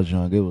when I was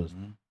young, it was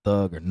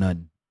thug or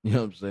nothing. You know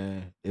what I'm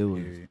saying?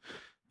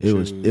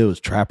 It was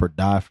trap or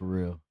die for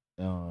real.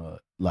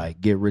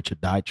 Like get rich or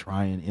die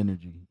trying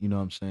energy. You know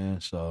what I'm saying?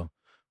 So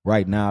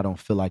right now I don't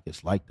feel like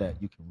it's like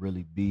that. You can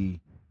really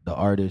be the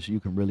artist. You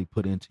can really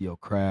put into your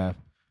craft.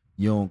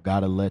 You don't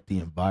gotta let the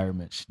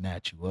environment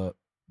snatch you up.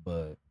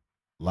 But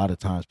a lot of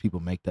times people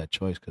make that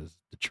choice because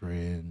the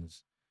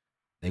trends,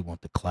 they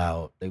want the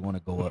clout, they want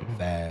to go up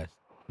fast.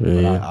 But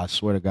Yeah. I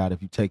swear to God,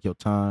 if you take your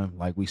time,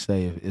 like we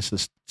say, it's a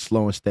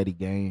slow and steady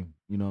game.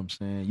 You know what I'm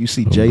saying? You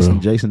see Jason.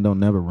 bro. Jason don't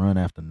never run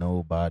after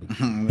nobody.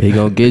 He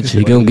gonna get you.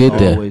 He But gonna he's get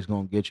there. always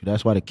gonna get you.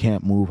 That's why they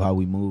can't move how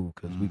we move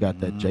because we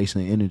got that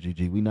Jason energy.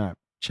 G. We not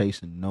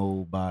chasing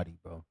nobody,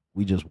 bro.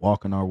 We just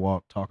walking our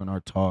walk, talking our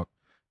talk.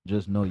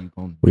 Just know you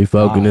gonna. We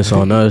focusing die. this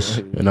on us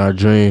and our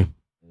dream,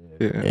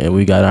 Yeah. and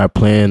we got our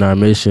plan, our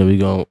mission. We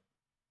gonna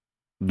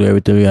do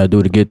everything we gotta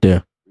do to get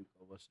there.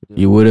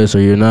 You with us or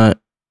you're not?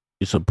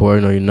 You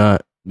supporting or you're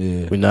not?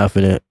 Yeah. We not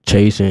finna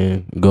chase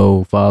and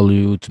go follow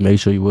you to make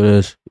sure you with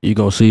us. You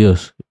gonna see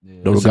us. Yeah.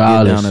 No, It's a get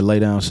regardless. down and lay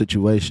down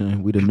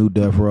situation. We the new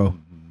death row.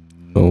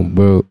 Oh,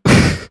 bro.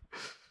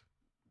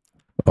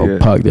 Oh, Yeah.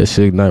 park that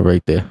shit not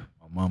right there.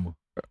 My mama.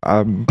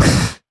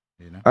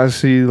 I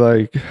see,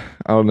 like,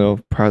 I don't know,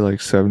 probably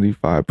like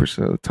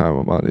 75% of the time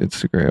I'm on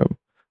Instagram,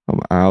 I'm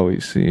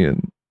always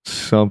seeing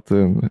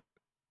something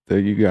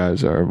that you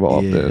guys are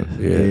involved in.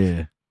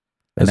 Yeah.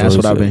 And that's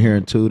what I've been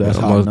hearing too. That's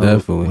how I Most know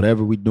definitely.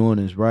 whatever we doing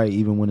is right,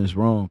 even when it's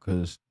wrong.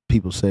 Because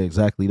people say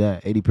exactly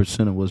that.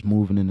 80% of what's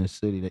moving in this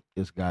city that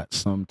it's got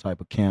some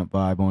type of camp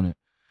vibe on it.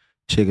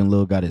 Chicken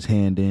Lil got his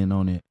hand in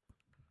on it.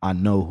 I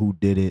know who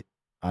did it.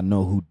 I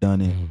know who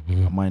done it.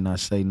 Mhm. I might not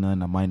say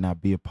nothing. I might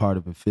not be a part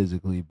of it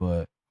physically,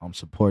 but I'm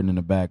supporting in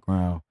the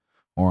background,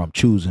 or I'm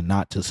choosing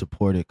not to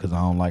support it because I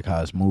don't like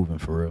how it's moving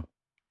for real.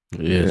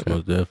 Yes, Yeah.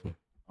 most definitely.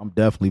 I'm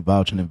definitely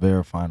vouching and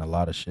verifying a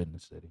lot of shit in the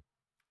city.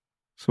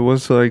 So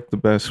what's like the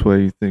best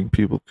way you think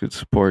people could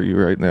support you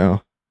right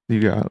now?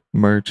 You got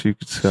merch you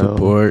could sell?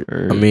 Support.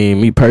 or- I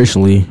mean, me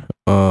personally,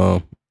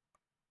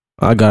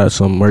 I got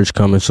some merch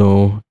coming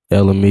soon.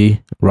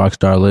 LME,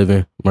 Rockstar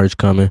Living merch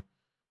coming.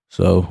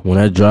 So when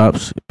that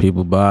drops,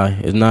 people buy.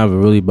 It's not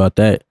really about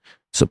that.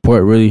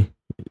 Support really.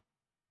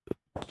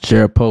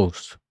 Share a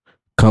post.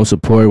 Come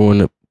support when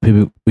the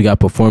people. We got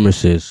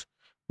performances.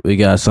 We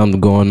got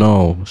something going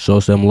on. Show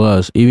some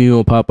love. Even if you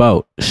don't pop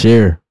out,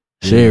 share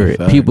Yeah, it.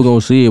 facts. People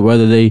gonna see it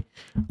whether they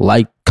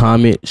like,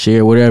 comment,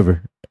 share,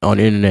 whatever on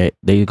the internet.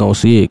 They gonna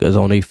see it because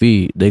on their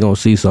feed they gonna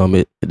see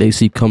something. They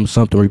see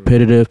something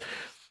repetitive,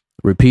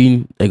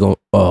 repeating. They go,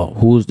 oh,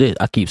 who is this?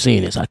 I keep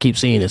seeing this.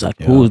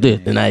 Who is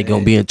this? Then now they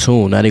gonna be in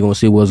tune. Now they gonna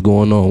see what's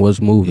going on,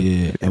 what's moving.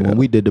 Yeah, and when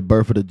we did the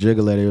birth of the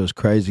Jiggler, it was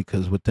crazy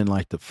because within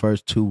like the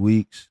first 2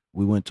 weeks,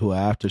 we went to an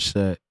after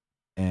set,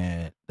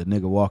 and the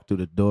nigga walked through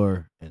the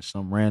door, and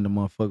some random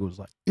motherfucker was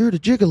like, "You're the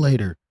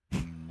Jiggler,"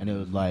 and it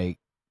was like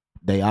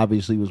they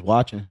obviously was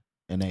watching,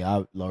 and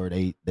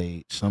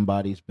they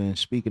somebody's been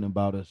speaking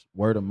about us.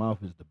 Word of mouth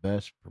is the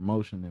best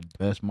promotion and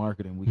best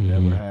marketing we could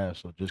ever have.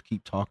 So just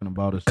keep talking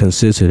about us.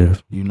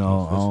 Consistent. You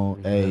know,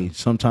 hey,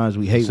 sometimes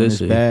we hate when it's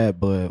Consistency. bad,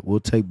 but we'll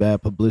take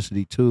bad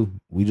publicity too.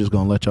 We just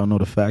gonna let y'all know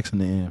the facts in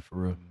the end, for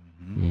real.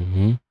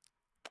 Mm-hmm.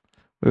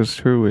 That's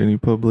true. Any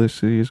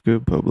publicity is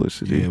good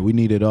publicity. Yeah, we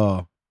need it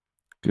all.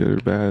 Good or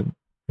bad.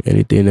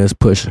 Anything that's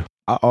pushing.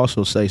 I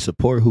also say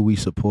support who we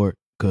support,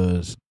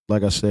 because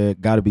like I said,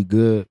 gotta be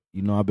good.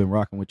 You know, I've been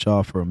rocking with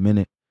y'all for a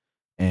minute,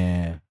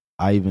 and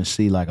I even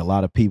see like a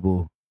lot of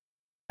people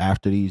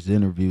after these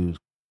interviews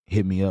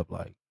hit me up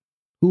like,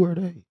 who are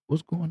they?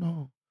 What's going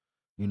on?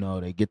 You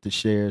know, they get the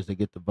shares, they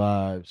get the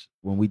vibes.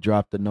 When we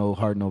dropped the No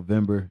Heart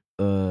November,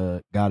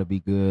 Gotta Be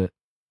Good,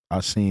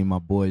 I seen my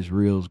boys'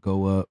 reels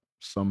go up,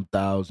 some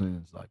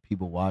thousands, like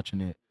people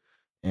watching it.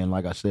 And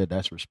like I said,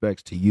 that's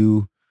respects to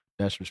you.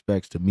 That's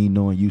respects to me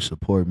knowing you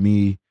support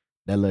me.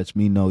 That lets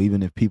me know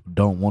even if people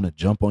don't want to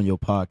jump on your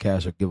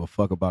podcast or give a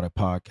fuck about a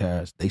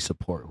podcast, they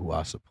support who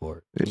I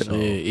support. Yeah. So, Yeah,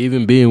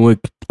 even being with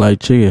like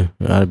Chicken,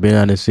 I've been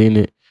out and seen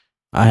it.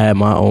 I had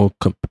my own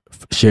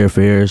share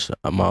fares,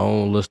 my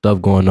own little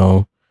stuff going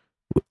on.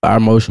 Our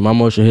motion, my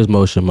motion, his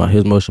motion,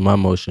 his motion, my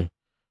motion.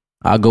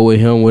 I go with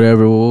him,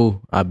 whatever.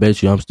 Ooh, I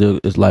bet you I'm still,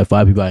 it's like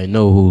 5 people I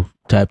know who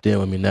tapped in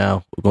with me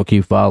now. We're going to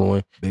keep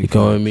following. Big You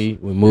come with facts. me,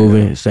 we're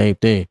moving, same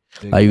thing.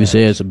 Big Like you facts.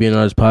 said, so being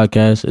on this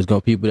podcast, it's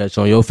going to people that's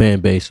on your fan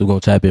base who going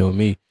to tap in with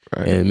me.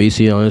 Right. And me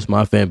seeing on this,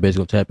 my fan base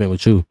going to tap in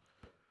with you.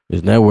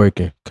 It's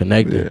networking,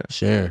 connecting, Yeah.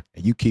 sharing.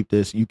 And you keep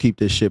this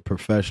shit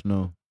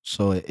professional,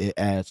 so it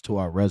adds to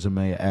our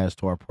resume, it adds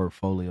to our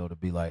portfolio to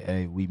be like,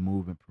 hey, we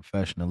moving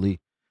professionally,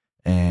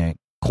 and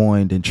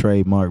coined and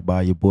trademarked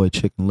by your boy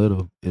Chicken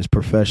Little is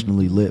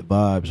professionally lit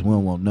vibes. We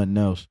don't want nothing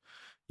else.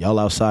 Y'all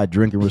outside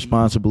drinking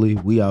responsibly.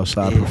 We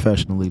outside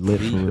professionally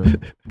lit for real.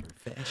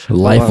 Life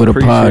Well, I of the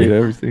appreciate party.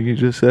 everything you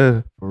just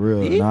said. For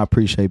real. And I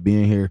appreciate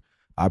being here.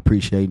 I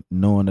appreciate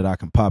knowing that I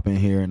can pop in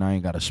here and I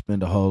ain't got to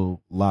spend a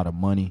whole lot of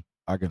money.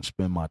 I can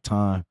spend my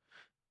time.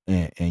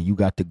 And you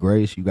got the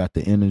grace, you got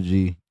the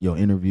energy. Your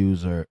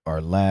interviews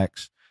are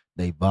lax.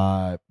 They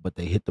vibe, but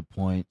they hit the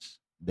points.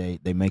 They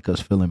make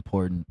us feel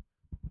important.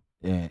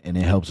 And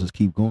it helps us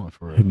keep going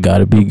for real.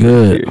 Gotta be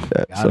good. Appreciate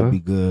that, Gotta son. be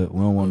good. We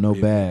don't want no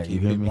bag. You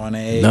hear me?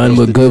 Nothing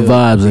but good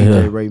vibes in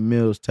DJ here. Ray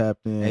Mills tapped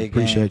in.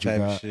 Appreciate you,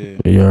 God.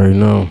 You already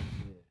know.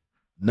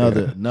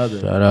 Another.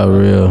 Shout out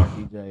real.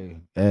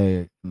 DJ.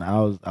 Hey, and I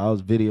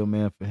was video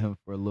man for him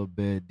for a little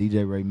bit.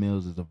 DJ Ray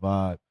Mills is a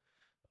vibe.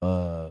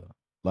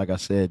 Like I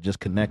said, just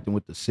connecting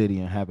with the city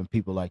and having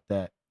people like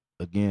that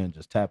again,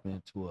 just tapping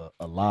into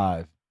a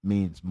live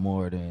means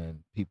more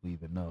than people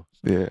even know.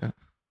 So Yeah.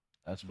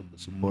 that's what the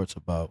support's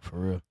about for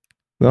real.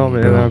 No,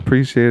 man, Bro. I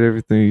appreciate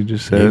everything you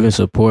just said. Even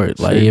support.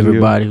 Like Same to you.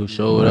 everybody who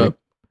showed Like- up.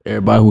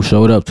 Everybody who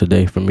showed up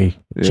today for me.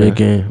 Yeah.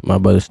 Chicken, my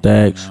brother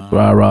Stacks,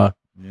 Rah Rah.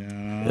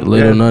 Little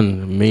Yeah.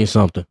 nothing means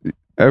something.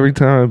 Every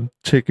time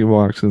Chicken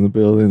walks in the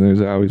building,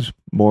 there's always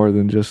more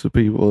than just the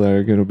people that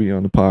are going to be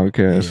on the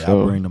podcast. Yeah, I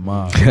so bring the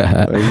mob. like,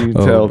 you can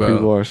Oh, tell bro.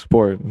 people are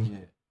supporting.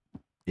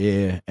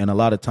 Yeah, and a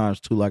lot of times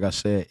too, like I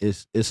said,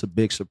 it's a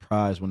big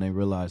surprise when they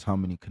realize how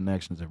many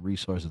connections and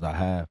resources I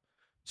have.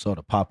 So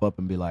to pop up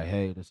and be like,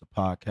 "Hey, this is a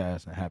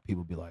podcast," and have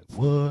people be like,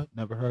 "What?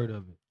 Never heard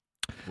of it."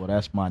 Well,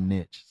 that's my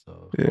niche.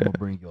 So I'm Yeah. gonna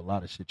bring you a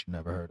lot of shit you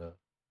never heard of.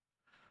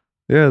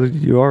 Yeah,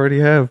 you already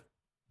have.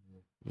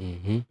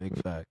 Mm-hmm. Big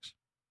facts.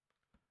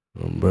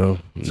 Bro,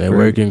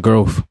 networking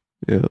growth.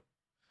 Yeah.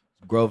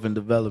 Growth and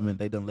development.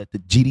 They done let the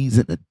GDs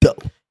in the dough.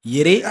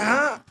 Get it?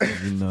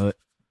 You know it.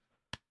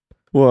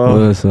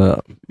 Well, What's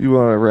up? you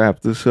want to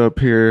wrap this up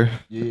here.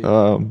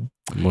 Yeah.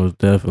 Most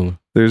definitely.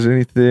 There's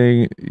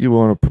anything you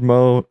want to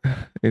promote,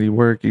 any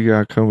work you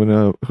got coming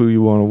up, who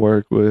you want to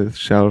work with,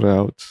 shout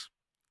outs,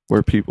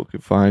 where people can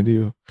find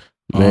you.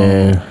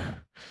 Man,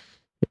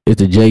 it's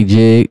the Jay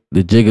Jigg,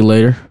 the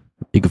Jiggulator.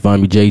 You can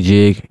find me Jay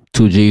Jigg,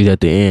 2 G's at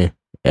the end.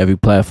 Every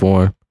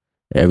platform,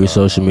 every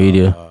social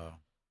media.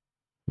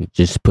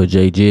 Just put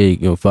Jay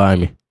Jigg, you'll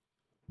find me.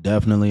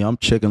 Definitely. I'm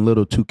Chicken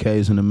Little,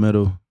 2Ks in the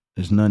middle.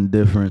 It's nothing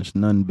different. It's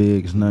nothing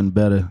big. It's nothing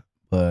better.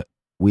 But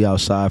we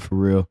outside for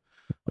real.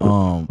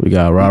 We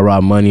got Rah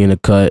Rah Money in the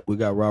cut. We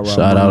got Rah Rah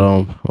Shout Money.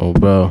 out on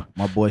bro.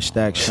 My boy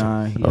Stack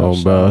Shine. He Oh,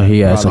 outside, bro. He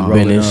had probably some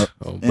rolling business. up.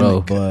 Oh,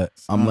 bro. But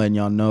I'm letting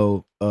y'all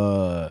know,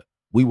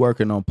 we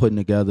working on putting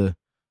together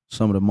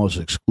some of the most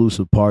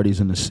exclusive parties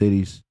in the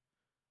cities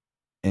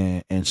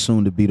and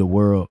soon to be the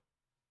world.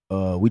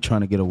 We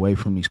trying to get away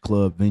from these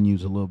club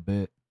venues a little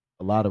bit.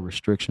 A lot of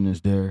restriction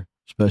is there,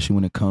 especially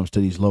when it comes to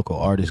these local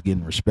artists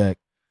getting respect.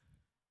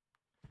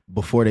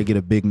 Before they get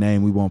a big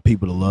name, we want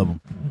people to love them.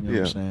 You know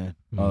what I'm saying?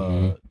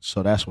 Mhm.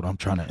 So that's what I'm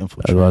trying to That's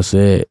infiltrate. what I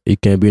said. You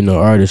can't be no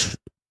artist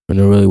and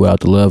really without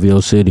the love of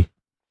your city.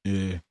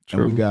 Yeah.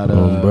 True.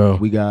 And Bro.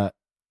 we got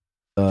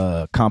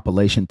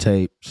compilation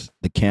tapes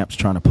the camp's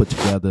trying to put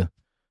together.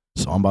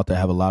 So I'm about to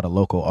have a lot of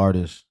local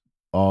artists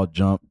all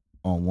jump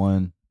on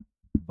one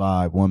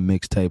vibe, one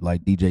mixtape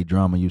like DJ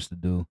Drama used to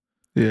do.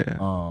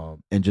 Yeah.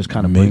 And just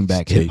kind of bring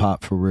back Mixtape. hip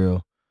hop for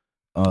real.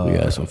 We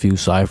got some few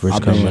ciphers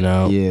I've been- coming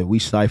out. Yeah, we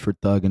cipher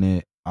thugging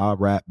it. Our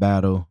rap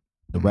battle.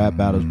 The rap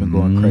battle's been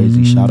going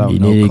crazy. Shout out You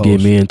No need to Coast.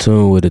 get me in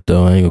tune with it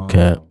though. I ain't gonna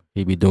cap.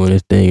 He be doing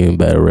his thing in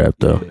battle rap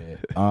though.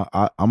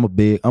 Yeah.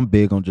 I'm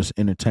big on just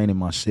entertaining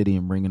my city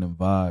and bringing them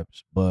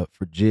vibes. But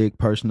for Jig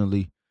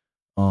personally,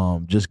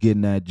 just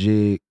getting that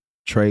Jig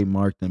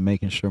trademarked and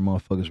making sure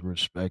motherfuckers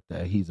respect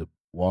that he's a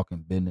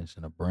walking business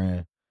and a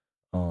brand.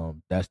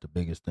 That's the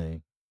biggest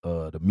thing.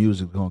 The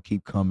music's gonna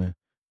keep coming.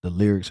 The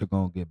lyrics are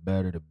gonna get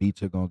better. The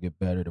beats are gonna get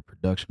better. The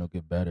production will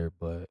get better.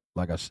 But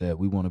like I said,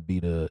 we want to be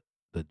the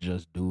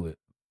just do it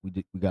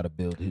we got to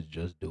build his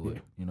Just Do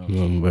It. You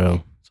know,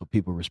 bro. so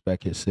people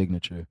respect his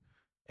signature,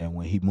 and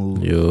when he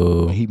moves,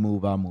 Yo, I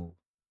move.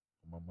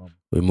 My mama.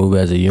 we move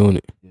as a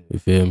unit. Yeah. You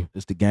feel me?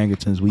 It's the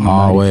Gangertons. We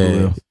united for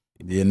real. Always.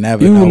 You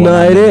never know.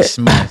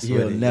 United.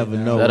 You'll never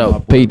know. Shout My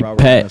out boy Pete, Robert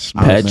Pat,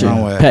 Smith, Patrick,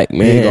 man. Pac Big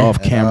Man.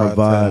 off camera At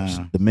all vibes.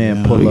 time. The man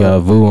Yeah. pull We up. got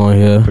Vu on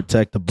here.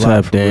 Protect the block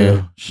Tap for real.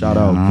 Dan. Shout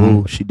out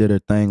Vu. She did her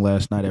thing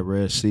last night at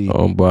Red Sea.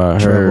 Oh, boy, I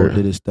Trevor heard.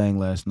 did his thing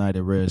last night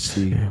at Red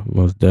Sea. Yeah,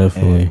 most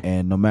definitely.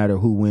 And no matter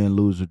who win,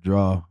 lose, or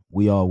draw,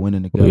 we all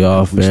winning together. We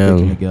all 'cause we family.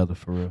 sticking together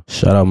for real.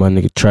 Shout out my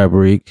nigga Trap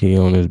Reek. He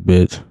on this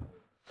bitch.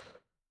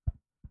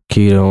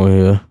 Keita on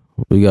here.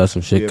 We got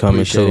some shit We coming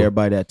appreciate too.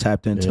 everybody that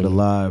tapped into Yeah. the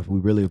live. We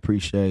really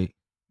appreciate.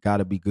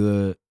 Gotta be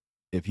good.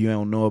 If you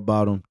don't know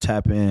about him,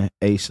 tap in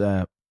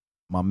ASAP.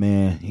 My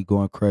man, he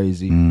going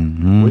crazy.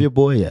 Mhm. Where your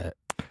boy at?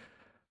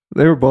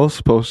 They were both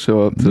supposed to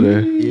show up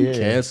today. Yeah.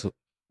 Cancel.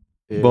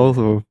 Yeah. Both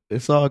of them.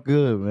 It's all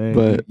good, man.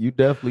 But- you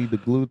definitely the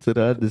glue to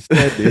the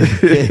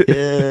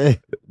understanding.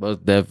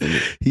 Most definitely.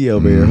 He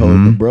over here holding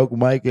Mhm. the broke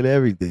mic and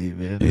everything,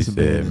 man. He This said,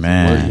 is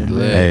man, working,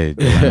 hey,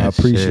 I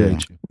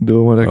appreciate you.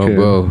 Doing what I Oh, can.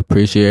 bro.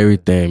 Appreciate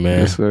everything, man.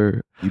 Yes,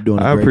 sir. You doing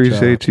a I great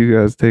appreciate job. you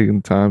guys taking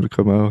the time to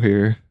come out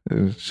here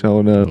and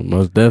showing up.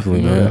 Most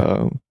definitely,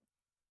 man.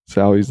 It's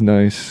always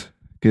nice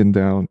getting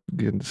to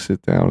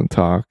sit down and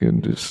talk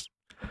and just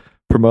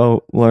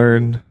promote,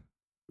 learn,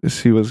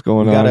 see what's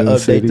going You on gotta in the update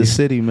city. the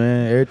city,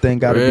 man. Everything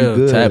gotta Real.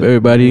 be good. Tap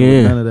everybody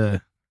in. None of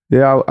that.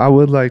 Yeah, I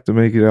would like to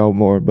make it out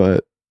more,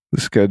 but the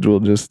schedule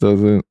just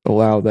doesn't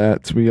allow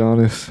that, to be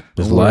honest.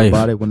 It's Don't worry life.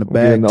 about it. When the I'm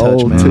bag getting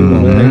touch, old man, too, we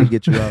gonna pay man. to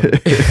get you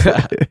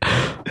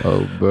out.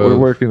 Oh, bro. We're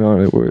working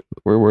on it.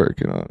 We're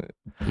working on it.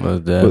 Most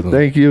But definitely.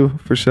 thank you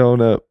for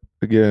showing up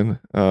again.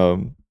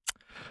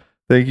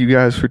 Thank you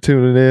guys for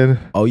tuning in.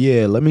 Oh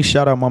yeah, let me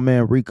shout out my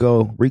man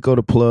Rico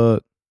the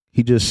plug.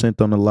 He just sent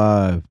on the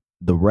live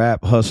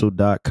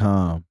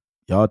theraphustle.com.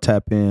 Y'all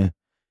tap in.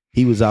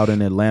 He was out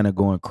in Atlanta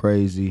going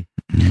crazy.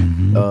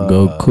 Mhm.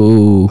 Go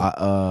cool.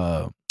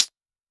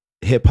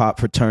 Hip hop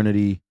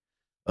fraternity,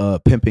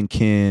 Pimpin'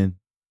 Ken.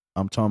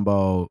 I'm talking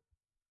about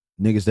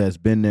niggas that's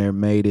been there,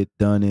 made it,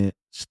 done it,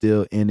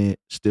 still in it,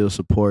 still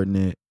supporting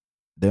it.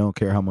 They don't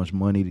care how much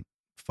money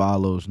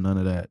follows, none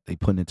of that. They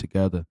putting it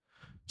together.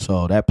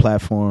 So that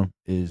platform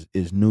is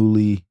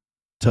newly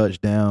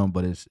touched down,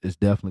 but it's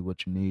definitely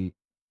what you need.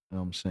 You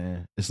know what I'm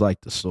saying? It's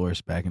like the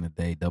Source back in the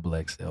day,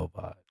 XXL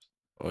vibes.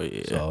 Oh,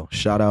 yeah. So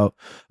shout out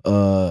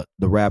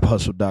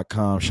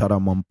theraphustle.com. Shout out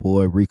my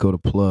boy Rico the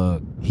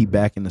plug. He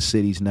back in the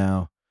cities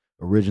now,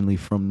 originally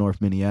from North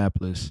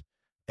Minneapolis.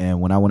 And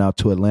when I went out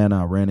to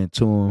Atlanta, I ran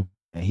into him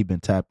and he been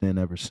tapped in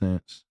ever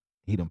since.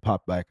 He done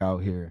popped back out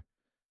here.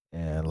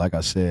 And like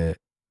I said,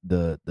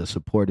 the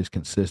support is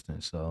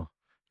consistent. So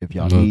if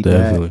y'all No, need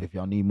definitely. that, if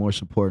y'all need more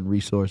support and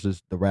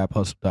resources,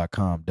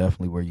 theraphustle.com,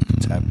 definitely where you can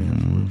tap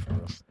in for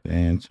real.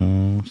 Stay in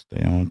tune.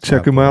 Stay on top.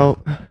 Check them of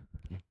it. out.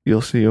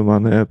 You'll see them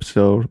on the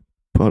episode.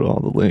 Put all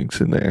the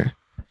links in there.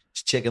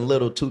 It's Chicken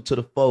Little 2 to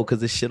the 4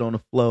 because this shit on the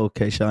flow. In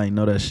case y'all ain't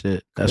know that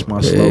shit. That's my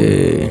slogan.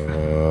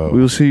 Hey,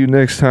 We'll see you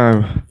next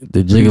time.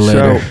 the Peace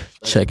Jiggulator out.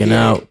 checking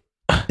out.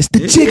 It's the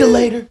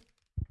Jiggulator.